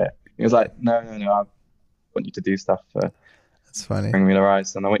me here?" He was like, "No, no, no. I want you to do stuff for That's funny. Bring Me the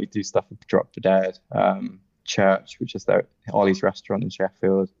Horizon. I want you to do stuff for Drop the Dead, Church, which is their Ollie's restaurant in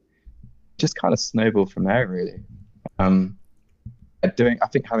Sheffield." Just kind of snowballed from there, really. Um, I think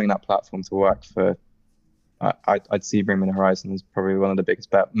having that platform to work for, I'd see Bring Me the Horizon as probably one of the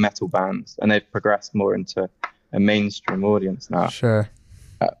biggest metal bands, and they've progressed more into a mainstream audience now. Sure.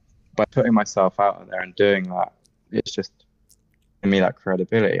 Uh, by putting myself out there and doing that, it's just giving me that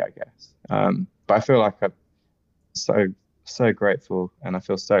credibility, I guess. But I feel like I'm so so grateful, and I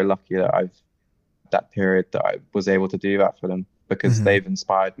feel so lucky that I've that period that I was able to do that for them because Hmm. they've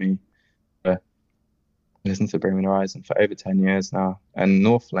inspired me to listen to Bring Me the Horizon for over 10 years now. And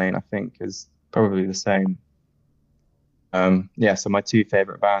North Lane, I think, is probably the same. Yeah, so my two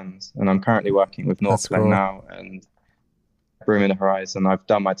favorite bands, and I'm currently working with That's Northglenn cool. now and Bring Me the Horizon. I've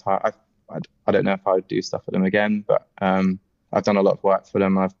done my time. I don't know if I would do stuff for them again, but I've done a lot of work for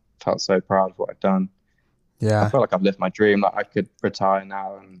them. I've felt so proud of what I've done. I Yeah. feel like I've lived my dream. Like I could retire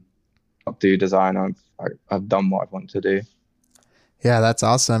now and not do design. I've done what I want to do. Yeah, that's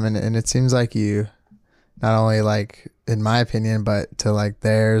awesome. And it seems like you not only like in my opinion, but to like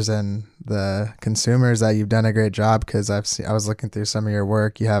theirs and the consumers that you've done a great job because I was looking through some of your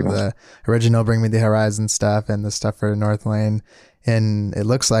work. You have the original Bring Me the Horizon stuff and the stuff for North Lane. And it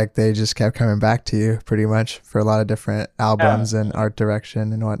looks like they just kept coming back to you pretty much for a lot of different Yeah, albums and art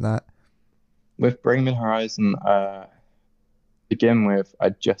direction and whatnot. with Bring Me the Horizon, begin with,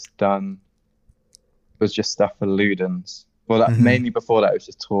 I'd just done it was just stuff for Ludens. Well, that Hmm. mainly before that it was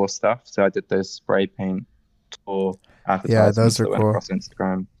just tour stuff. So I did those spray paint tour Yeah, those advertisements are that went cool. across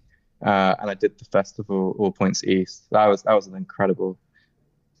Instagram. And I did the festival All Points East. That was an incredible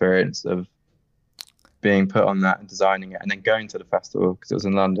experience of being put on that and designing it, and then going to the festival because it was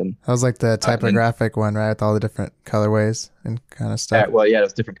in London. That was like the And then typographic one, right? With all the different colorways and kind of stuff. well, yeah,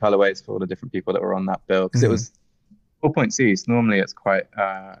 there's different colorways for all the different people that were on that bill because it Hmm. was All Points East. Normally, it's quite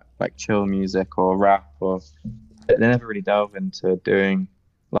like chill music or rap, or they never really delve into doing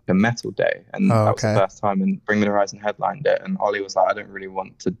like a metal day, and Oh, that was the okay. first time. And Bring Me the Horizon headlined it, and Ollie was like, "I don't really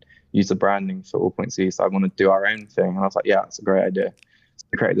want to use the branding for All Points East. I want to do our own thing." And I was like, "Yeah, that's a great idea." So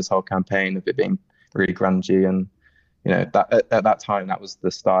we created this whole campaign of it being really grungy, and that at that time that was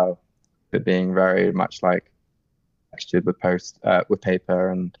the style, it being very much like textured with paper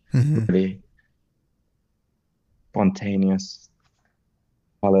and Hmm. really spontaneous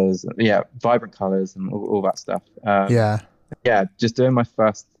colors, yeah, vibrant colors and all that stuff. Yeah. Yeah, just doing my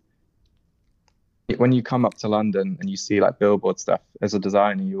first. When you come up to London and you see like billboard stuff as a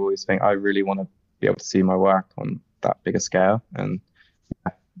designer, you always think, I really want to be able to see my work on that bigger scale. And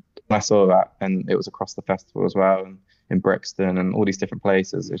when I saw that, and it was across the festival as well, and in Brixton and all these different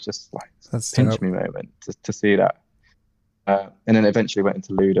places, it's just like That's pinch dope. me moment to see that. And then eventually went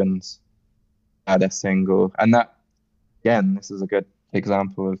into Ludens, their single, and that again, this is a good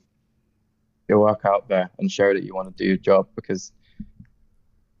example of your work out there and show that you want to do your job because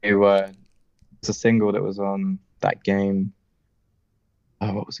you it's a single that was on that game.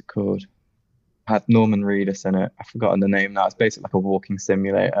 Oh, what was it called? Had Norman Reedus in it. I've forgotten the name now. It's basically like a walking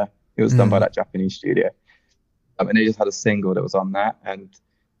simulator. It was done by Mm. that Japanese studio. And they just had a single that was on that. And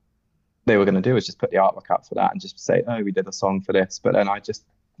they were going to do is just put the artwork out for that and just say, oh, we did a song for this. But then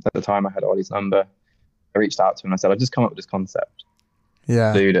at the time, I had Ollie's number. I reached out to him and I said, I've just come up with this concept,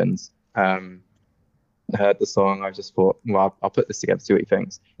 Yeah. Ludens. Heard the song. I just thought, well, I'll put this together, see what he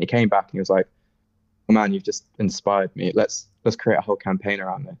thinks. He came back and he was like, oh, man, you've just inspired me. Let's create a whole campaign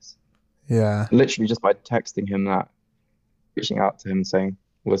around this. Yeah. Literally just by texting him that, reaching out to him saying,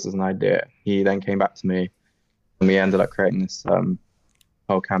 well, this is an idea. He then came back to me and we ended up creating this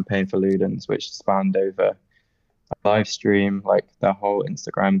whole campaign for Ludens, which spanned over a live stream. Like the whole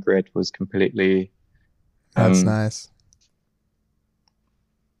Instagram grid was completely That's um nice.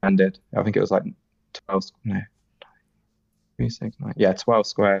 ended. I think it was like 12, no, 3, 6, 9, yeah, 12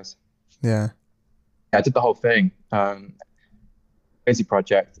 squares. Yeah. Yeah, I did the whole thing. Crazy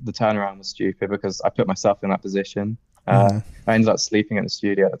project. The turnaround was stupid because I put myself in that position. Hmm. I ended up sleeping in the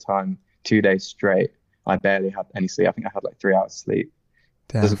studio at the time 2 days straight. I barely had any sleep. I think I had like 3 hours sleep.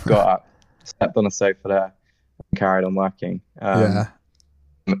 Damn. Just got up, slept on the sofa there, and carried on working. Yeah.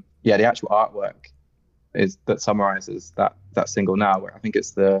 Yeah, the actual artwork is that summarizes that single now, where I think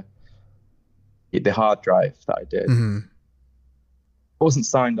it's the hard drive that I did. Hmm. It wasn't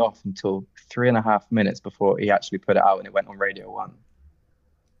signed off until 3.5 minutes before he actually put it out and it went on Radio One.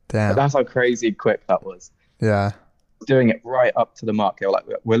 Damn. That's how crazy quick that was. Yeah. Doing it right up to the mark. They were like,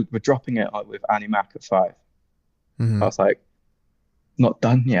 we're dropping it with Annie Mac at 5. I Hmm. was like, not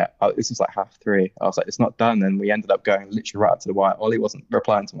done yet. This was like 3:30. I was like, it's not done. And we ended up going literally right up to the wire. Ollie wasn't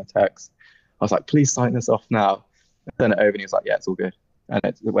replying to my text. I was like, please sign this off now. I turned it over and he was like, yeah, it's all good. And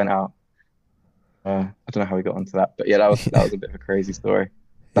it went out. I don't know how we got onto that, but yeah, that was a bit of a crazy story.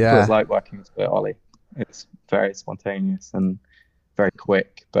 That's what it's Yeah. like working with Ollie. It's very spontaneous and very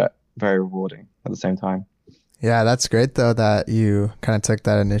quick, but very rewarding at the same time. Yeah, that's great though that you kind of took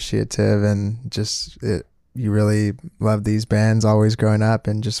that initiative and you really loved these bands always growing up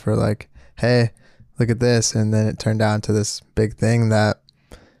and just were like, hey, look at this. And then it turned out to this big thing that,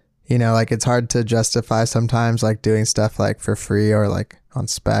 like it's hard to justify sometimes like doing stuff like for free or like on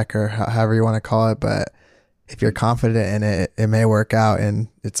spec or however you want to call it. But if you're confident in it, it may work out. And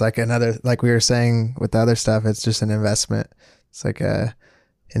it's like like we were saying with the other stuff, it's just an investment. It's like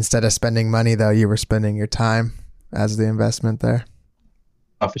instead of spending money though, you were spending your time as the investment there.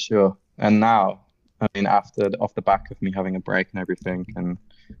 Oh, for sure. And now, I mean, after off the back of me having a break and everything, and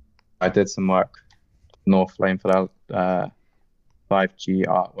I did some work North Lane for that 5G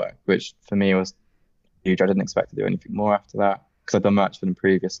artwork, which for me was huge. I didn't expect to do anything more after that because I'd done much for them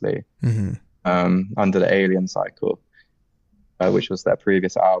previously, Hmm. under the Alien cycle, which was their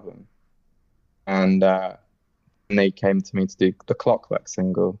previous album. And they came to me to do the Clockwork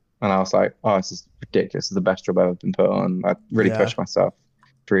single. And I was like, oh, this is ridiculous. This is the best job I've ever been put on. I really Yeah. pushed myself,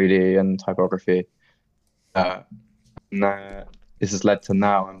 3D and typography. Uh, and this has led to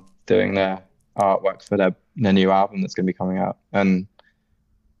now I'm doing their artwork for their new album that's going to be coming out. And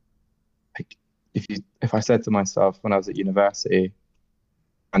like, if I said to myself when I was at university,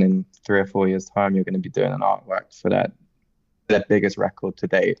 and in 3 or 4 years' time, you're going to be doing an artwork for their biggest record to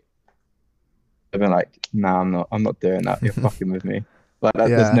date, I've been like, nah, I'm not doing that. You're fucking with me. Like,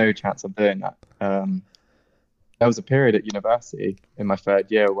 there's Yeah. no chance I'm doing that. There was a period at university in my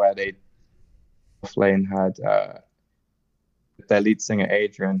third year where Flame had their lead singer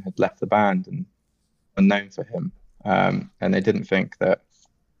Adrian had left the band and were known for him, and they didn't think that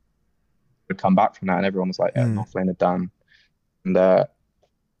would come back from that. And everyone was like, yeah, Mm. North Lane are done. And they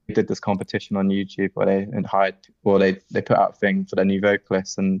did this competition on YouTube where they put out a thing for their new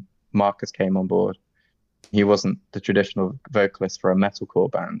vocalist, and Marcus came on board. He wasn't the traditional vocalist for a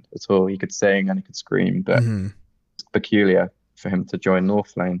metalcore band at all. He could sing and he could scream, but Hmm. it's peculiar for him to join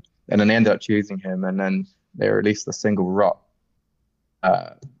North Lane. And then they ended up choosing him, and then they released the single Rot,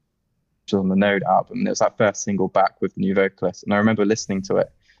 which was on the Node album. And it was that first single back with the new vocalist. And I remember listening to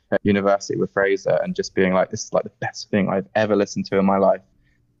it at university with Fraser and just being like, this is like the best thing I've ever listened to in my life.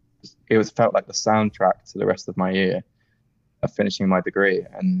 It felt like the soundtrack to the rest of my year of finishing my degree.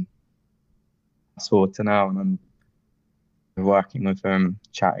 And fast forward to now, and I'm working with him,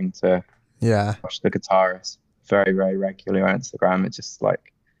 chatting to Yeah. Josh, the guitarist, very, very regularly on Instagram. It's just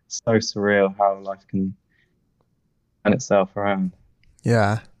like so surreal how life can turn itself around.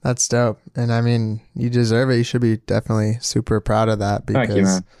 Yeah. That's dope. And I mean, you deserve it. You should be definitely super proud of that Thank you,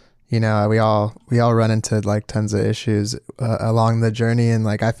 because, man. we all run into like tons of issues along the journey. And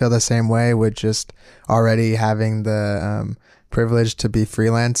like, I feel the same way with just already having the privilege to be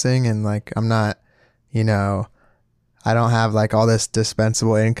freelancing. And like, I'm not, you know, I don't have like all this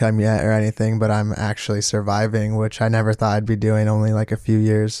dispensable income yet or anything, but I'm actually surviving, which I never thought I'd be doing only like a few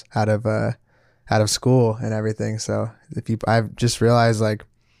years out of school and everything. So I've just realized like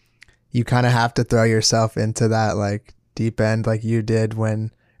you kind of have to throw yourself into that like deep end like you did or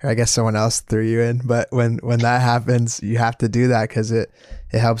I guess someone else threw you in, but when that happens, you have to do that because it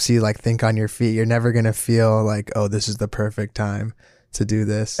helps you like think on your feet. You're never gonna feel like, oh, this is the perfect time to do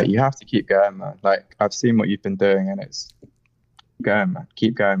this. But you have to keep going, man. Like, I've seen what you've been doing, and it's going, man.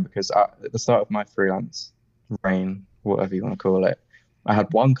 Keep going, because at the start of my freelance reign, whatever you want to call it, I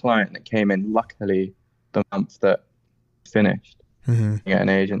had one client that came in, luckily, the month that finished Hmm. at an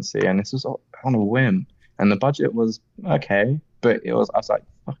agency, and this was on a whim. And the budget was okay, but I was like,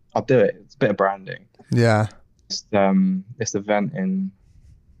 "Fuck, I'll do it. It's a bit of branding. Yeah. This event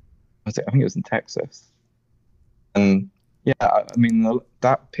I think it was in Texas. And yeah, I mean,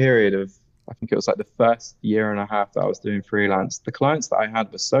 that period of, I think it was like the first year and a half that I was doing freelance, the clients that I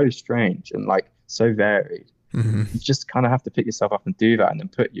had were so strange and like so varied. Hmm. You just kind of have to pick yourself up and do that, and then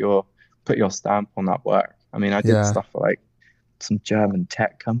put your stamp on that work. I mean, I did Yeah. stuff for like some German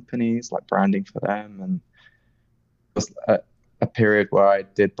tech companies, like branding for them, and it was a period where I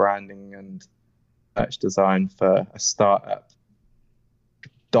did branding and merch design for a startup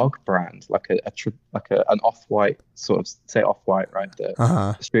dog brand, like an off-white, sort of, say off-white, right? The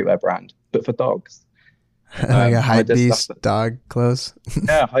Uh-huh. streetwear brand, but for dogs. Like a And I hype did stuff beast dog clothes.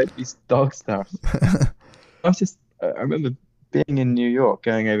 yeah, hypebeast dog stuff. I remember being in New York,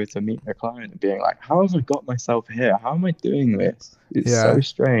 going over to meet a client and being like, how have I got myself here? How am I doing this? It's so Yeah.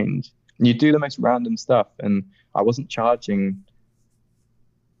 strange. And you do the most random stuff, and I wasn't charging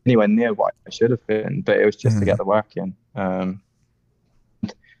anywhere near what I should have been, but it was just to Hmm. get the work in.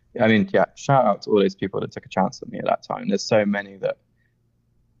 I mean, yeah, shout out to all those people that took a chance at me at that time. There's so many that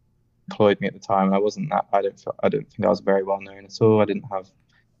employed me at the time. I wasn't that. I don't think I was very well known at all. I don't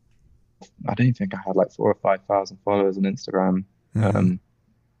think I had like 4 or 5 thousand followers on Instagram. Hmm. Um,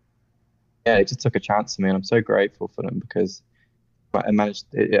 yeah, it just took a chance on me, and I'm so grateful for them because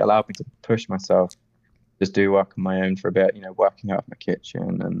it allowed me to push myself, just do work on my own for a bit. Working out of my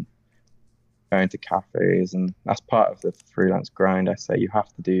kitchen and going to cafes, and that's part of the freelance grind. I say you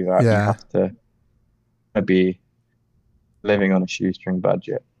have to do that. You Yeah. have to be living on a shoestring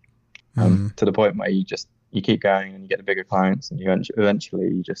budget, Hmm. to the point where you keep going and you get the bigger clients, and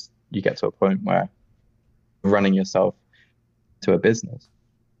eventually you get to a point where running yourself to a business.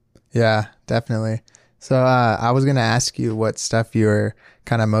 Yeah, definitely. So I was gonna ask you what stuff you were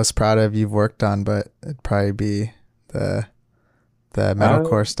kind of most proud of you've worked on, but it'd probably be the the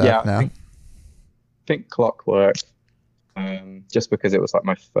metalcore Yeah, stuff now. I think Clockwork, just because it was like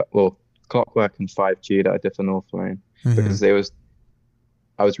well, Clockwork and 5G that I did for Northlane, Hmm. because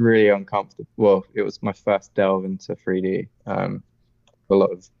I was really uncomfortable. Well, it was my first delve into 3D. A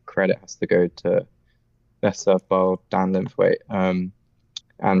lot of credit has to go to Nessa Bold, Dan Linthwaite,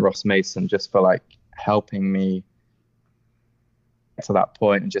 and Ross Mason just for like helping me get to that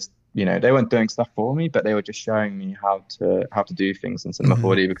point, and just they weren't doing stuff for me, but they were just showing me how to do things in Cinema Hmm.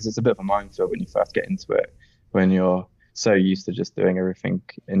 4D, because it's a bit of a minefield when you first get into it, when you're so used to just doing everything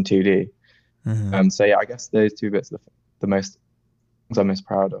in 2D. Hmm. So yeah, I guess those two bits are the most things I'm most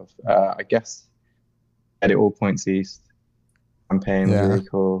proud of. I guess Edit All Points East campaign was Yeah. really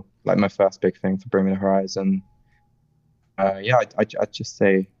cool. Like my first big thing for Bring Me the Horizon. Yeah, I'd just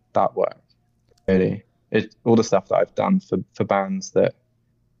say that work really. All the stuff that I've done for bands that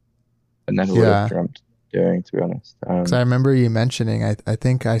I never would have Yeah. dreamt doing, to be honest. Because I remember you mentioning, I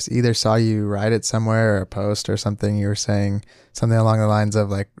think either saw you write it somewhere or a post or something. You were saying something along the lines of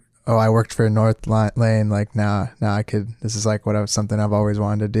like, "Oh, I worked for Lane. Like now I could. This is like something I've always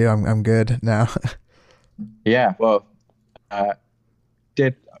wanted to do. I'm good now." Yeah, well, uh,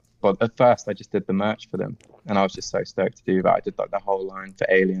 did well at first I just did the merch for them, and I was just so stoked to do that. I did like the whole line for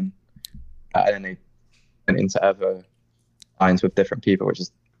Alien, and then they went into other lines with different people, which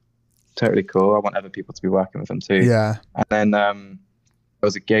is totally cool. I want other people to be working with them too. Yeah. And then there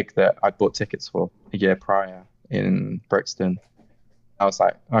was a gig that I bought tickets for a year prior in Brixton. I was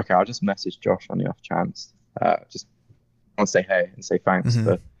like, okay, I'll just message Josh on the off chance. Just want to say hey and say thanks Hmm.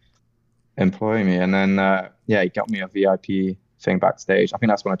 for employing me. And then yeah, he got me a VIP thing backstage. I think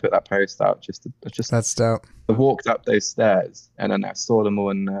that's when I put that post out. Just That's dope. I walked up those stairs, and then I saw them all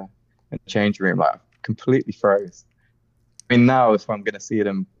in the change room. Like, I completely froze. I mean, now if I'm going to see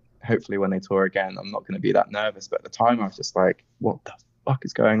them, hopefully when they tour again, I'm not going to be that nervous. But at the time, I was just like, what the fuck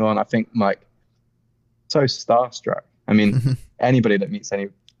is going on? I think like so starstruck. I mean, anybody that meets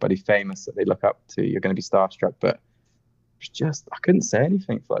anybody famous that they look up to, you're going to be starstruck. But it's just, I couldn't say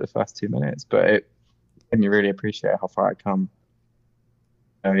anything for like the first 2 minutes, but it made me really appreciate how far I come.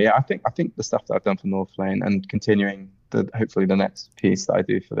 Yeah, I think the stuff that I've done for Northlane and continuing hopefully the next piece that I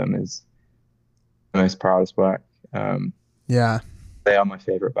do for them is the most proudest work. Um, Yeah. they are my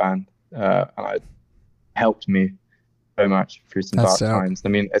favorite band, and it helped me so much through some That's dark dope. times. I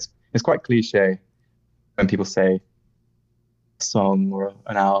mean, it's quite cliche when people say a song or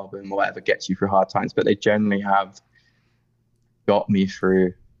an album or whatever gets you through hard times, but they generally have got me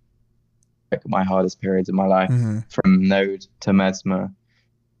through like my hardest periods in my life, Hmm. from Node to Mesmer.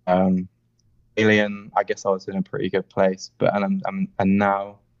 Um, Alien, I guess I was in a pretty good place, but and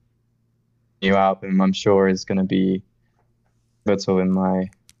now new album I'm sure is going to be pivotal in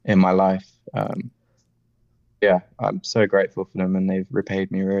my life. Yeah, I'm so grateful for them, and they've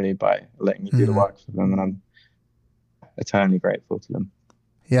repaid me really by letting me do the Hmm. work for them, and I'm eternally grateful to them.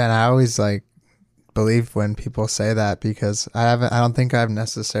 Yeah, and I always like believe when people say that because I don't think I've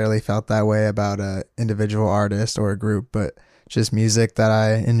necessarily felt that way about a individual artist or a group, but just music that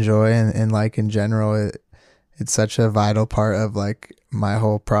I enjoy and like in general. It's such a vital part of like my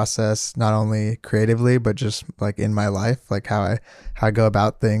whole process, not only creatively but just like in my life, like how I go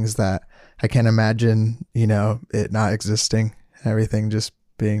about things that I can't imagine, it not existing, everything just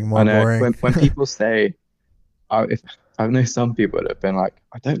being I more know boring. when people say, if I know some people that have been like,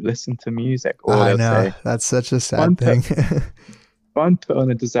 I don't listen to music, or I they'll know say, that's such a if I'm sad put thing. if I'm put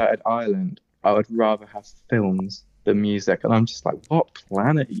on a deserted island, I would rather have films than music, and I'm just like, what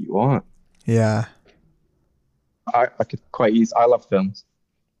planet are you on? Yeah, I could quite easily. I love films.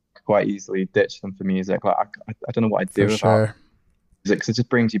 Quite easily ditch them for music. Like I don't know what I'd for do without sure. music, because it just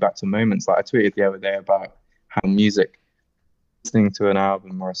brings you back to moments. Like I tweeted the other day about how music, listening to an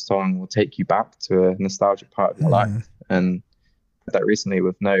album or a song, will take you back to a nostalgic part of your life. Hmm. And that recently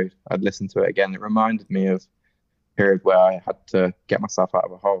with Node, I'd listened to it again. It reminded me of a period where I had to get myself out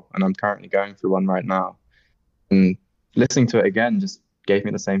of a hole, and I'm currently going through one right now. And listening to it again just gave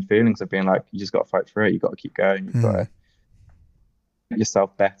me the same feelings of being like, you just got to fight through it. You got to keep going. You've got Hmm. to make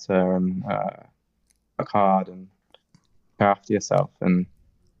yourself better, and work hard and go after yourself. And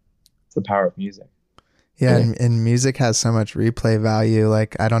it's the power of music, Yeah, really. and music has so much replay value.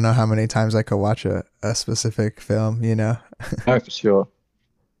 Like I don't know how many times I could watch a specific film. Oh, for sure.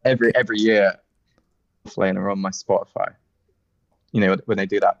 Every year, playing are on my Spotify. When they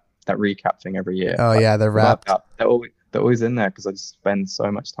do that recap thing every year, Oh like yeah, they're without wrapped. that, they're always in there because I just spend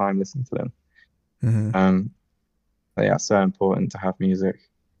so much time listening to them. Hmm. Um, but yeah, it's so important to have music.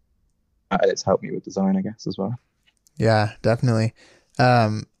 And it's helped me with design, I guess, as well. Yeah, definitely.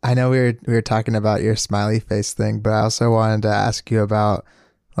 I know we were talking about your smiley face thing, but I also wanted to ask you about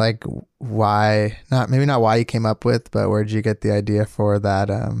like why not maybe not why you came up with, but where'd you get the idea for that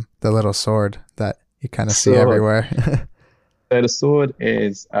the little sword that you kind of see Sword. everywhere? So the sword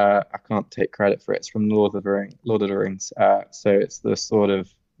is I can't take credit for it. It's from Lord of the Rings. So it's the sword of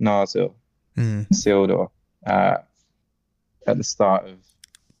Narsil, Mm, Isildur, uh, at the start of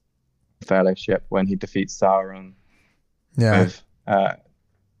Fellowship when he defeats Sauron yeah. with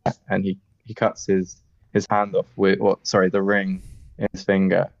and he cuts his hand off with what sorry the ring in his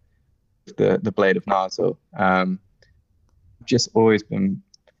finger with the blade of Narsil. Just always been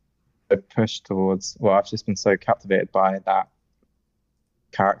so pushed towards well I've just been so captivated by that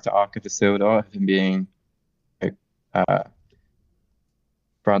character arc of Isildur of him being uh,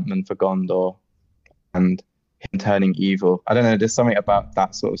 frontman for Gondor and him turning evil. I don't know, there's something about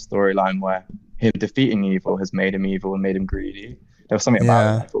that sort of storyline where him defeating evil has made him evil and made him greedy. There was something about it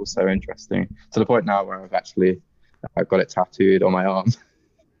that Yeah. I thought was so interesting to the point now where I've got it tattooed on my arm.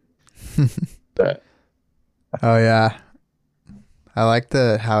 But Oh yeah. I like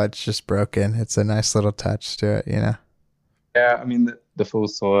the how it's just broken. It's a nice little touch to it, you know. yeah, I mean the full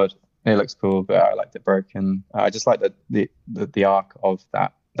sword, it looks cool, but I liked it broken. I just like the arc of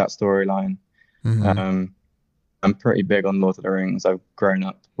that storyline. Hmm. Um, I'm pretty big on Lord of the Rings. I've grown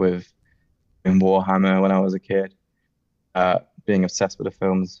up with in Warhammer when I was a kid. Being obsessed with the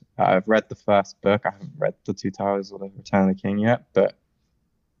films. I've read the first book. I haven't read The Two Towers or The Return of the King yet, but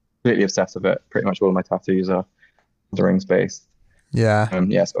completely obsessed with it. Pretty much all of my tattoos are the rings based. Yeah,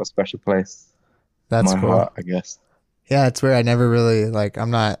 Yeah, it's got a special place in that's my cool. heart, I guess. Yeah, it's where I never really like.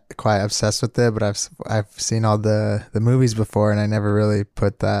 I'm not quite obsessed with it, but I've seen all the movies before, and I never really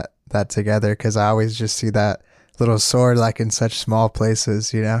put that together because I always just see that little sword like in such small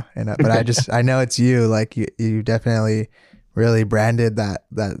places, you know. And but I know it's you. Like you definitely really branded that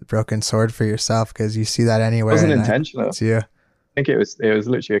broken sword for yourself because you see that It anywhere, wasn't and intentional. it's you. I think it was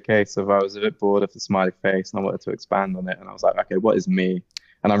literally a case of I was a bit bored of the smiley face and I wanted to expand on it. And I was like, okay, what is me?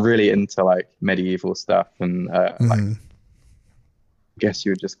 And I'm really into like medieval stuff and like Hmm. I guess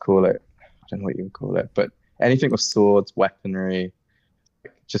you would just call it, I don't know what you would call it, but anything with swords, weaponry,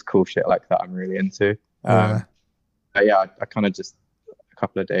 just cool shit like that I'm really into. Yeah, Yeah, I kind of just a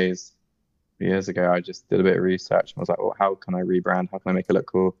couple of days, years ago, I just did a bit of research and was like, well, how can I rebrand? How can I make it look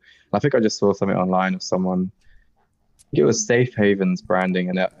cool? And I think I just saw something online of someone, I think it was Safe Haven's branding,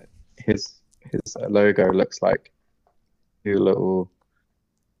 and his logo looks like two little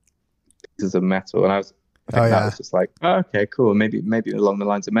pieces of metal. And I oh think that was yeah, just like, oh, okay, cool. Maybe along the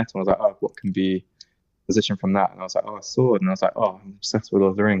lines of metal. I was like, oh, what can be position from that? And I was like, oh, a sword. And I was like, oh, I'm obsessed with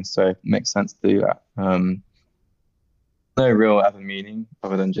Lord of the Rings, so it makes sense to do that. No real other meaning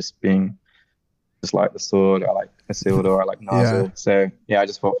other than just being just like the sword. I like Isildur. I like yeah. Narsil. So yeah, I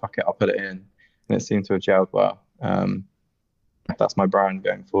just thought, fuck it, I'll put it in, and it seemed to have gelled well. That's my brand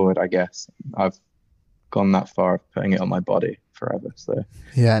going forward, I guess. I've gone that far of putting it on my body forever, so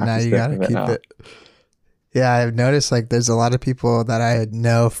Yeah, I have now to you stick gotta with it keep now. it. Yeah, I've noticed like there's a lot of people that I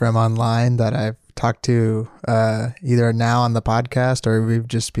know from online that I've talked to either now on the podcast or we've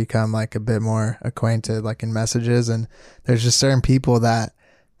just become like a bit more acquainted like in messages. And there's just certain people that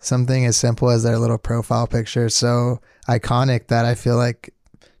something as simple as their little profile picture is so iconic that I feel like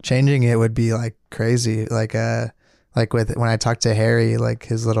changing it would be like crazy. Like with when I talked to Harry, like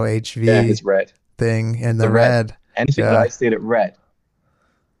his little Yeah, HV his red, thing in the the red. red. Anything that I Yeah. see it red,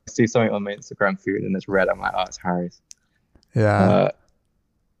 I see something on my Instagram feed and it's red. I'm like, oh, it's Harry's. Yeah. Uh,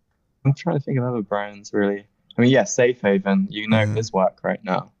 I'm trying to think of other brands really. I mean, yeah, Safe Haven. You know Hmm. his work right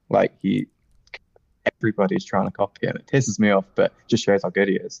now. Like everybody's trying to copy him. It pisses me off, but just shows how good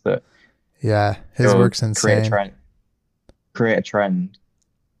he is. That Yeah. His he'll work's insane. create a trend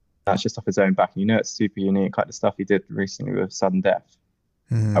that's just off his own back. And you know, it's super unique. Like the stuff he did recently with Sudden Death,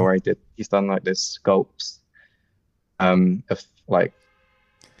 Hmm. where he's done like this sculpts of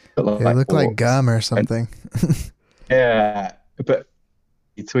It like looked like orcs. gum or And something. yeah, but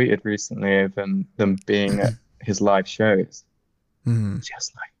he tweeted recently of them being at his live shows. Hmm.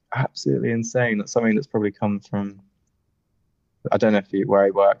 Just like absolutely insane. That's something that's probably come from I don't know where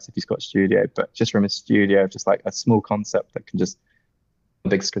he works, if he's got a studio, but just from his studio, just like a small concept that can just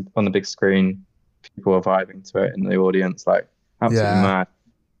on the big screen, people are vibing to it in the audience, like absolutely Yeah, mad.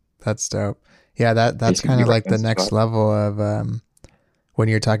 that's dope. Yeah, that's kind You of like the reckon next Scott? level of when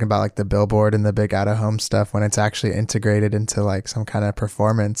you're talking about like the billboard and the big out of home stuff when it's actually integrated into like some kind of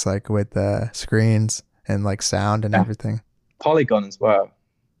performance like with the screens and like sound and Yeah, everything. Polygon as well.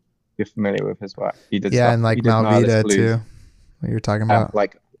 you're familiar with his work. He did Yeah, stuff. and He like did Nihilist Malvita Blues. too, what you're talking about.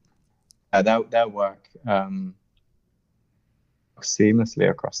 Like their work seamlessly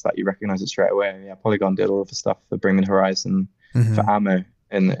across that. You recognize it straight away. Yeah, Polygon did all of the stuff for Bring Me the Horizon, Hmm. for Ammo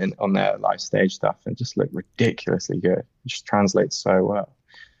in on their live stage stuff, and it just looked ridiculously good. It just translates so well.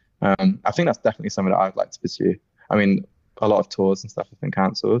 I think that's definitely something that I'd like to pursue. I mean, a lot of tours and stuff have been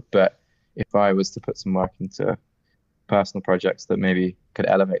cancelled, but if I was to put some work into personal projects that maybe could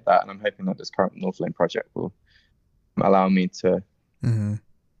elevate that, and I'm hoping that this current Northlane project will allow me to Hmm.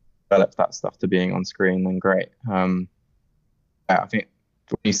 develop that stuff to being on screen, then great. I think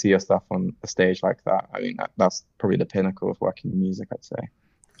when you see your stuff on a stage like that, I mean, that's probably the pinnacle of working in music, I'd say.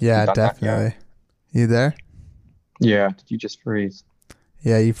 Yeah, You've done that, yeah. definitely. You there? Yeah, did you just freeze?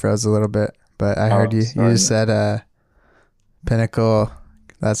 Yeah, you froze a little bit, but I heard Oh, you. You sorry, just mate. said pinnacle.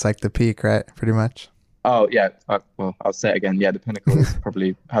 That's like the peak, right? Pretty much. Oh, yeah. Well, I'll say it again. Yeah, the pinnacle is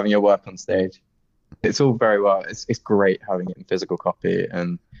probably having your work on stage. It's all very well. It's great having it in physical copy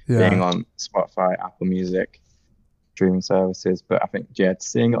and being Yeah, on Spotify, Apple Music, streaming services. But I think, yeah,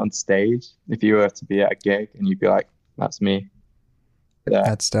 seeing it on stage, if you were to be at a gig and you'd be like, that's me there,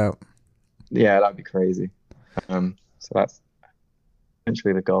 that's dope. yeah, that'd be crazy. So that's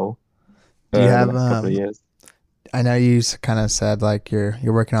essentially the goal Do you for the have next couple of years. I know you kind of said like you're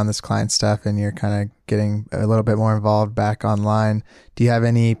working on this client stuff and you're kind of getting a little bit more involved back online. Do you have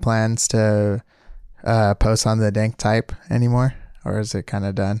any plans to post on the Dank type anymore, or is it kind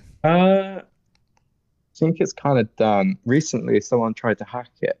of done? I think it's kind of done. Recently, someone tried to hack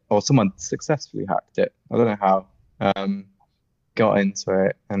it, or someone successfully hacked it. I don't know how. Got into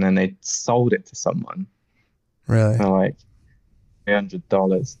it, and then they sold it to someone Really? for like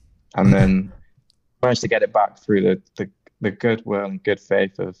 $300, and then managed to get it back through the goodwill and good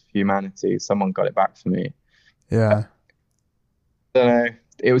faith of humanity. Someone got it back for me. Yeah. I don't know.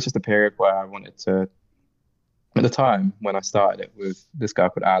 It was just a period where I wanted to. At the time when I started it with this guy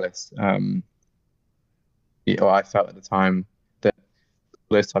called Alice, or I felt at the time that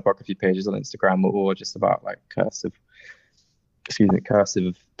those typography pages on Instagram were all just about like cursive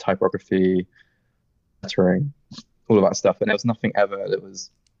typography, lettering, all of that stuff. And there was nothing ever that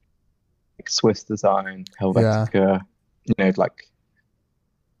was like Swiss design, Yeah. Helvetica, like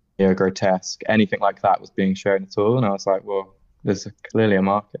grotesque, anything like that was being shown at all. And I was like, well, there's clearly a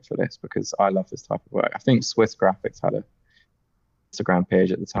market for this because I love this type of work. I think Swiss Graphics had a Instagram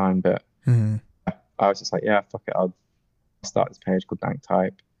page at the time, but Hmm. I was just like, yeah, fuck it, I'll start this page called Dank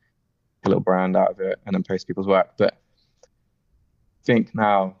Type, a little brand out of it, and then post people's work. But I think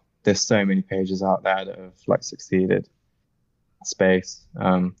now there's so many pages out there that have like succeeded space,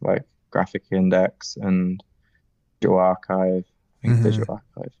 like Graphic Index and Digital Archive. I think Hmm. Digital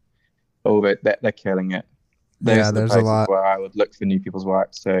Archive. Oh, they're killing it. Those Yeah, are the there's a places lot. where I would look for new people's work.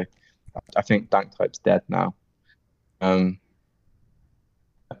 So I think Dank Type's dead now. Um,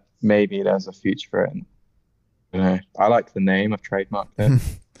 Maybe there's a future for it. I like the name. I've trademarked it.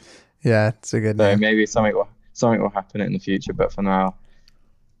 Yeah, it's a good So name. maybe something will happen in the future. But for now,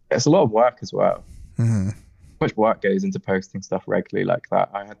 it's a lot of work as well. Hmm. Much work goes into posting stuff regularly like that.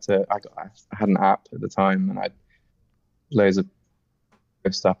 I had an app at the time, and I had loads of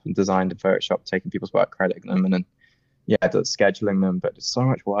stuff and designed in Photoshop, taking people's work, crediting them, and then scheduling them. But so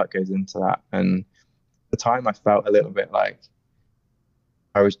much work goes into that. And at the time, I felt a little bit like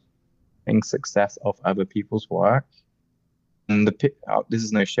I was getting success off other people's work. And this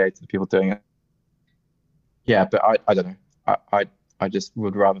is no shade to the people doing it. Yeah, but I don't know. I just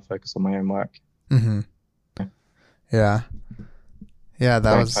would rather focus on my own work. Hmm. Yeah. Yeah,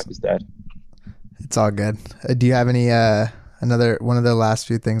 that Dank was Type is dead. it's all good. Do you have any another one of the last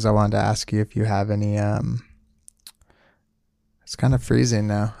few things I wanted to ask you if you have any it's kind of freezing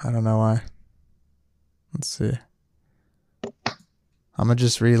now. I don't know why. Let's see. I'm gonna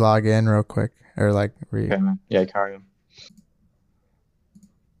just re-log in real quick or like Okay, man. Yeah, carry on.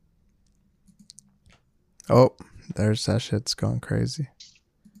 Oh, there's that shit's going crazy.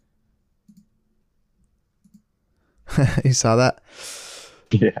 You saw that?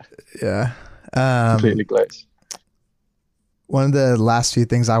 Yeah, Yeah. completely glitched. One of the last few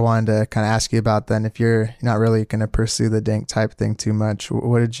things I wanted to kind of ask you about then, if you're not really going to pursue the Dank type thing too much,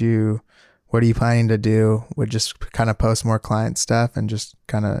 what are you planning to do? Would just kind of post more client stuff and just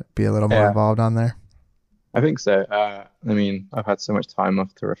kind of be a little more Yeah, involved on there? I think so. I mean, I've had so much time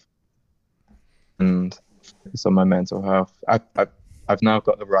off to reflect and focus on my mental health. I've now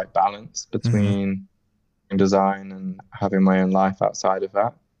got the right balance Hmm. between design and having my own life outside of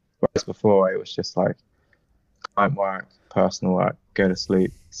that. Whereas before, it was just like client work, personal work, go to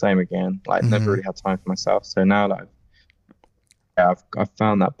sleep, same again. Like never Hmm. really had time for myself. So now that yeah, I've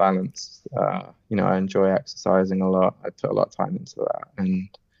found that balance. I enjoy exercising a lot. I put a lot of time into that, and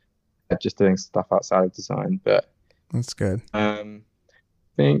just doing stuff outside of design. But That's good. I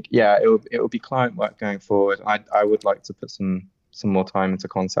think yeah, it will be client work going forward. I would like to put some more time into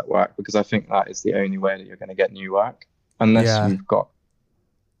concept work because I think that is the only way that you're going to get new work, unless Yeah, you've got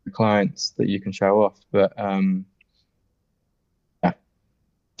clients that you can show off. But yeah, I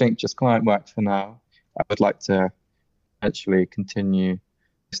think just client work for now. I would like to actually continue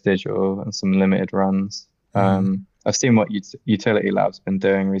this digital and some limited runs. hmm, I've seen what Utility Lab's been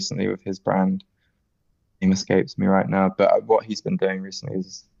doing recently with his brand. Name escapes me right now, but what he's been doing recently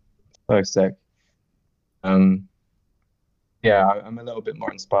is so sick. Um, yeah, I'm a little bit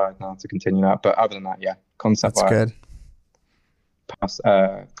more inspired now to continue that. But other than that, yeah, concept that's work, good. past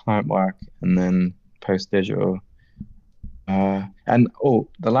client work, and then post digital. And oh,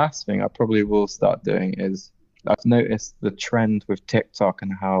 the last thing I probably will start doing is I've noticed the trend with TikTok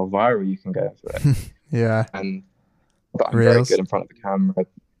and how viral you can go for it. Yeah, And not that I'm very good reels. in front of the camera.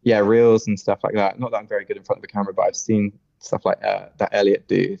 Yeah, reels and stuff like that. Not that I'm very good in front of the camera, but I've seen stuff like that Elliot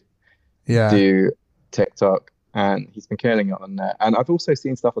dude Yeah, do TikTok, and he's been killing it on there. And I've also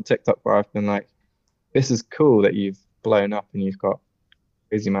seen stuff on TikTok where I've been like, this is cool that you've blown up and you've got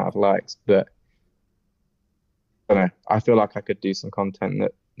crazy amount of likes, but I don't know. I feel like I could do some content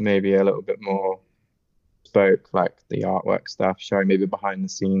that maybe a little bit more spoke, like the artwork stuff, showing maybe behind the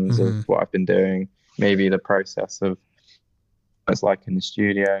scenes of hmm, what I've been doing, maybe the process of what it's like in the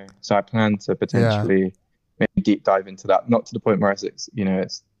studio. So I plan to yeah, potentially maybe deep dive into that, not to the point where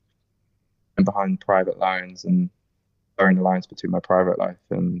it's behind private lines and blurring the lines between my private life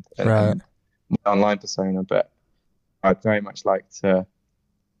right. and my online persona, but I'd very much like to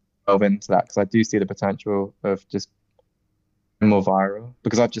delve into that because I do see the potential of just more viral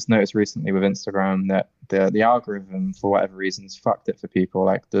because I've just noticed recently with Instagram that the algorithm for whatever reasons fucked it for people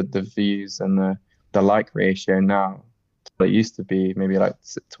like the views and the like ratio now to what it used to be maybe like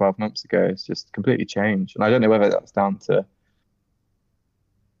 12 months ago it's just completely changed and I don't know whether that's down to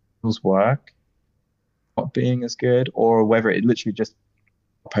people's work not being as good or whether it literally just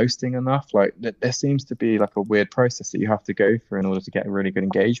posting enough like there seems to be like a weird process that you have to go through in order to get a really good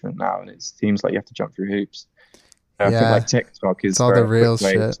engagement now and it seems like you have to jump through hoops. I think Yeah, like TikTok it's is all the very quick real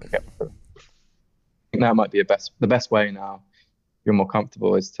way shit. to get through. Think that might be the best way now. You're more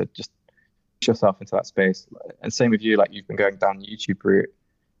comfortable is to just push yourself into that space. And same with you, like you've been going down the YouTube route.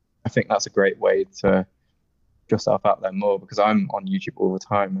 I think that's a great way to push yourself out there more because I'm on YouTube all the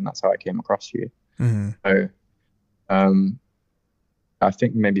time and that's how I came across you. Hmm. So um, I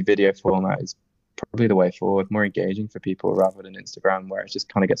think maybe video format is probably the way forward, more engaging for people rather than Instagram where it just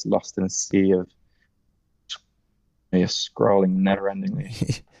kind of gets lost in a sea of you're scrolling never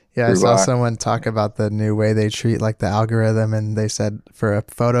endingly Yeah, I through saw life. someone talk about the new way they treat like the algorithm, and they said for a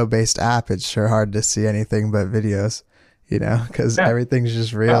photo-based app, it's sure hard to see anything but videos, because Yeah, everything's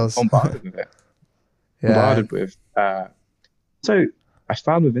just yeah, reels. bombarded with it. Yeah. Bombarded with. So I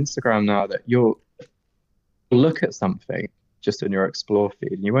found with Instagram now that you'll look at something just in your explore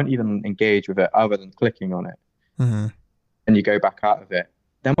feed and you won't even engage with it other than clicking on it Hmm. and you go back out of it.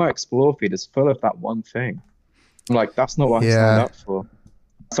 Then my explore feed is full of that one thing. I'm like, that's not what I signed Yeah. up for.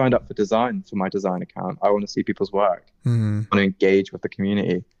 I signed up for design for my design account. I want to see people's work. Hmm. I want to engage with the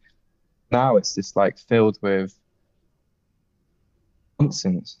community. Now it's just like filled with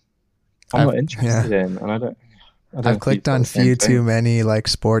nonsense I'm I've not yeah. interested in, and I don't know I've if you clicked feel on the same few too thing. many like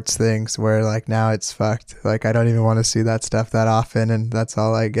sports things where like now it's fucked. Like I don't even want to see that stuff that often, and that's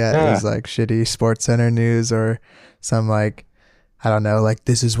all I get is Yeah, like shitty Sports Center news or some like I don't know, like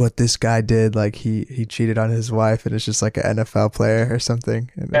this is what this guy did. Like he cheated on his wife, and it's just like an NFL player or something.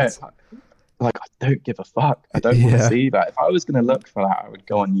 And yeah. it's Like I don't give a fuck. I don't want to yeah, see that. If I was going to look for that, I would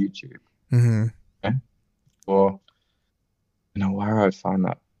go on YouTube, hmm, yeah? Or where I would find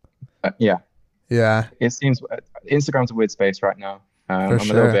that. But yeah, yeah, it seems Instagram's a weird space right now. for I'm a little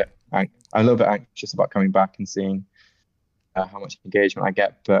sure. bit I'm a little bit anxious about coming back and seeing how much engagement I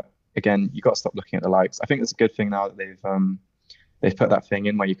get. But again, you got to stop looking at the likes. I think it's a good thing now that they've put that thing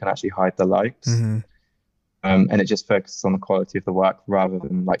in where you can actually hide the likes. Hmm. And it just focuses on the quality of the work rather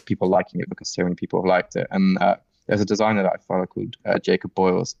than like people liking it because so many people have liked it. And there's a designer that I follow called Jacob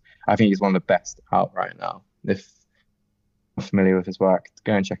Boyles. I think he's one of the best out right now. If you're familiar with his work,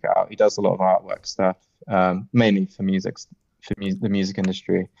 go and check it out. He does a lot of artwork stuff, mainly for the music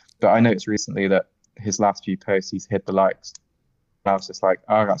industry. But I noticed recently that his last few posts, he's hit the likes. And I was just like,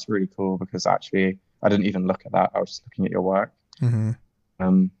 oh, that's really cool because actually I didn't even look at that. I was just looking at your work. Hmm.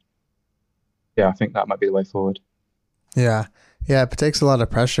 Um, yeah, I think that might be the way forward. Yeah, yeah. It takes a lot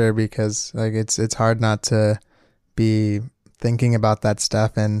of pressure because like it's hard not to be thinking about that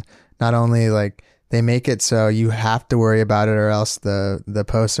stuff, and not only like they make it so you have to worry about it or else the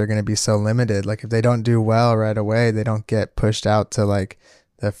posts are going to be so limited. Like if they don't do well right away, they don't get pushed out to like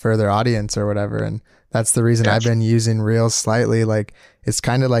the further audience or whatever. And that's the reason I've been using Reels slightly. Like it's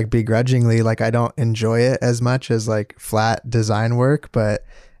kind of like begrudgingly, like I don't enjoy it as much as like flat design work, but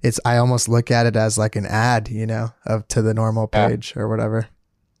I almost look at it as like an ad, you know, of to the normal page or whatever.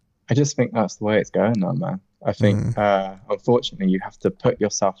 I just think that's the way it's going now, man. I think, unfortunately, you have to put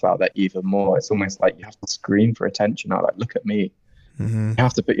yourself out there even more. It's almost like you have to scream for attention. Like, look at me. You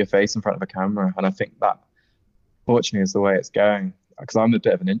have to put your face in front of a camera. And I think that, fortunately, is the way it's going. Because I'm a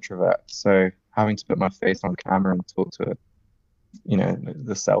bit of an introvert. So having to put my face on camera and talk to, you know,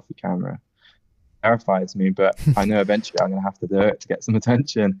 the selfie camera terrifies me. But I know eventually I'm going to have to do it to get some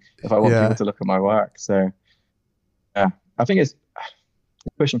attention if I want people to look at my work. So, yeah, I think it's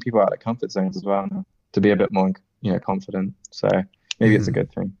pushing people out of their comfort zones as well now, to be a bit more, you know, confident. So maybe it's a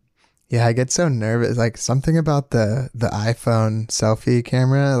good thing. Yeah, I get so nervous. Like something about the iPhone selfie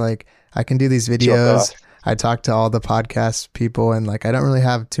camera. Like I can do these videos. I talk to all the podcast people, and like I don't really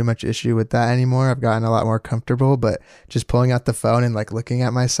have too much issue with that anymore. I've gotten a lot more comfortable, but just pulling out the phone and like looking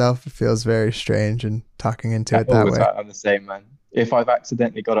at myself, it feels very strange, and talking into it that way. I'm the same, man. If I've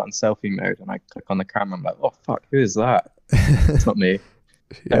accidentally got it on selfie mode and I click on the camera, I'm like, oh fuck, who is that? It's not me.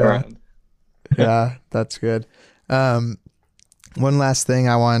 Yeah, that's good. One last thing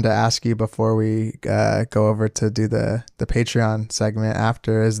I wanted to ask you before we go over to do the Patreon segment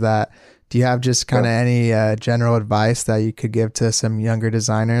after is that, do you have just kind of any general advice that you could give to some younger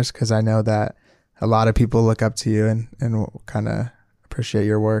designers? Because I know that a lot of people look up to you and kind of appreciate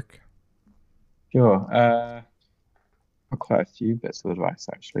your work. Sure. Quite a few bits of advice,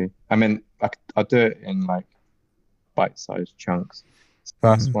 actually. I mean, I'll do it in like bite-sized chunks.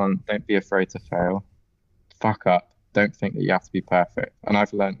 First one, don't be afraid to fail. Fuck up. Don't think that you have to be perfect. And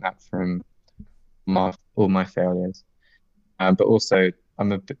I've learned that from all my failures. But also,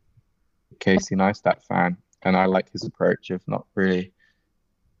 I'm a bit Casey Neistat fan, and I like his approach of not really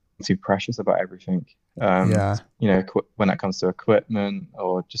too precious about everything. You know, when it comes to equipment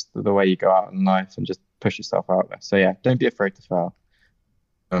or just the way you go out in life, and just push yourself out there. So yeah, don't be afraid to fail,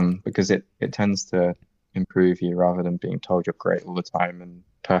 because it tends to improve you rather than being told you're great all the time and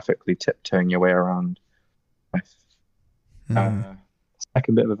perfectly tiptoeing your way around life.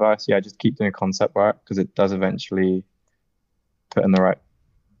 Second bit of advice, just keep doing concept work, because it does eventually put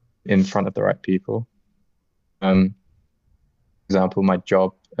in front of the right people. For example, my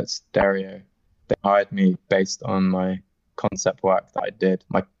job at Stereo, they hired me based on my concept work that I did,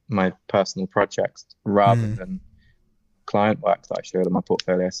 my personal projects, rather than client work that I showed on my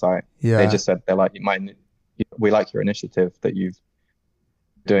portfolio site. They just said, they're like, we like your initiative that you've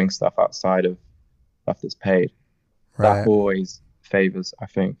doing stuff outside of stuff that's paid. That always favors, I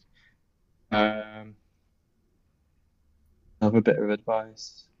think. Another bit of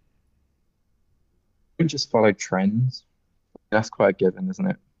advice: don't just follow trends. That's quite a given, isn't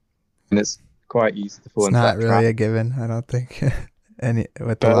it? And it's quite easy to fall into that trap. It's not really a given, I don't think. You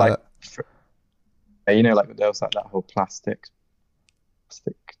know, like there was like that whole plastic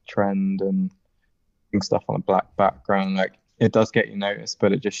trend and doing stuff on a black background. Like it does get you noticed,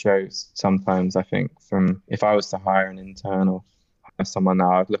 but it just shows sometimes, I think, from if I was to hire an intern or hire someone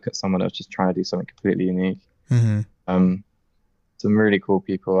now, I'd look at someone who's just trying to do something completely unique. Some really cool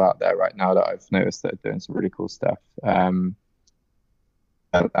people out there right now that I've noticed that are doing some really cool stuff. That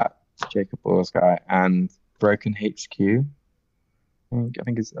Jacob Orrs guy and Broken HQ, I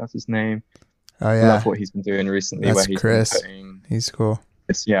think that's his name. Oh yeah, I love what he's been doing recently. That's where he's Chris. Been he's cool.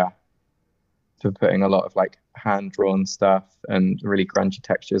 To putting a lot of like hand drawn stuff and really grungy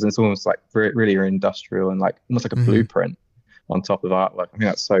textures, and it's almost like really industrial and like almost like a blueprint on top of artwork. I think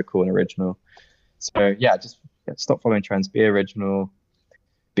that's so cool and original. So just stop following trends, be original,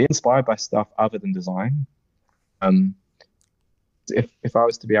 be inspired by stuff other than design. If I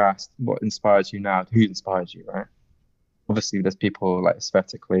was to be asked what inspires you now, who inspires you, right? Obviously there's people like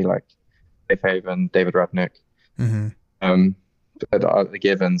aesthetically, like Dave Haven, David Rudnick, that are the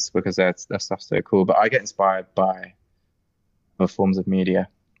givens, because their stuff's so cool. But I get inspired by other forms of media.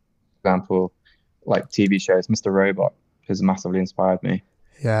 For example, like TV shows. Mr. Robot has massively inspired me.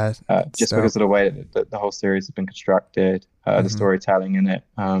 Yeah, just because of the way that the whole series has been constructed, the storytelling in it,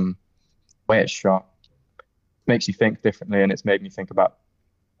 the way it's shot, makes you think differently, and it's made me think about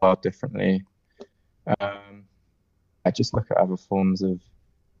the world differently. I just look at other forms of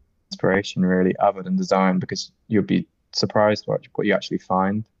inspiration, really, other than design, because you'll be surprised what you actually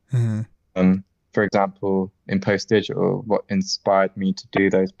find. for example, in Post Digital, what inspired me to do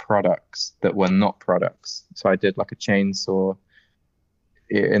those products that were not products. So I did like a chainsaw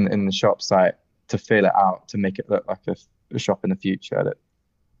in the shop site to fill it out to make it look like a shop in the future that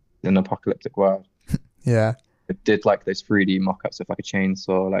in an apocalyptic world. Yeah. I did like those 3D mock-ups of like a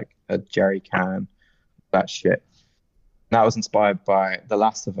chainsaw, like a jerry can, that shit. And that was inspired by The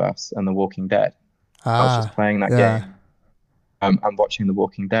Last of Us and The Walking Dead. I was just Ah, playing that yeah, game and watching The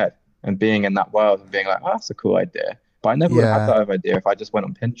Walking Dead and being in that world and being like, oh, that's a cool idea. But I never would have had yeah, that other idea if I just went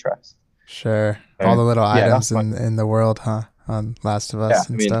on Pinterest. sure. All So the little yeah, items that's my in the world, huh? On Last of yeah. Us I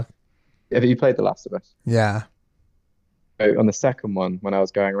and mean, stuff. have you played The Last of Us? Yeah. So on the second one, when I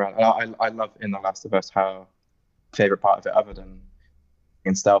was going around, and I love in The Last of Us how favorite part of it, other than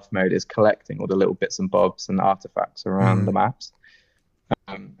in stealth mode, is collecting all the little bits and bobs and artifacts around the Mm. maps.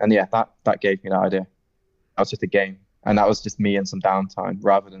 And yeah, that gave me that idea. That was just a game, and that was just me in some downtime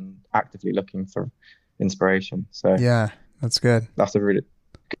rather than actively looking for inspiration. So Yeah, that's good. that's a really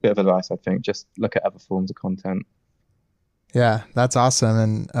good bit of advice, I think. Just look at other forms of content. Yeah, that's awesome.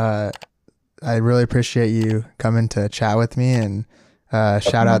 And I really appreciate you coming to chat with me, and shout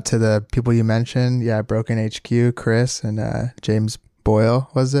Welcome, man. out to the people you mentioned. Yeah, Broken HQ, Chris, and James Boyle,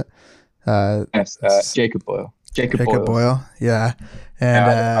 was it? Yes, S- Jacob Boyle. Jacob Jacob Boyle. Boyle. Yeah. And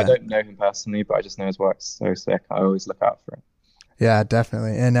Yeah, I don't know him personally, but I just know his work's so sick. I always look out for it. yeah,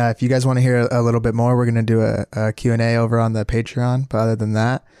 definitely. And if you guys want to hear a little bit more, we're going to do a Q&A over on the Patreon. But other than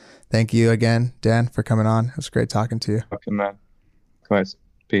that, thank you again, Dan, for coming on. It was great talking to you. Fucking man. Guys,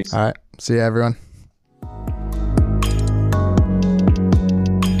 peace. All right. See you, everyone.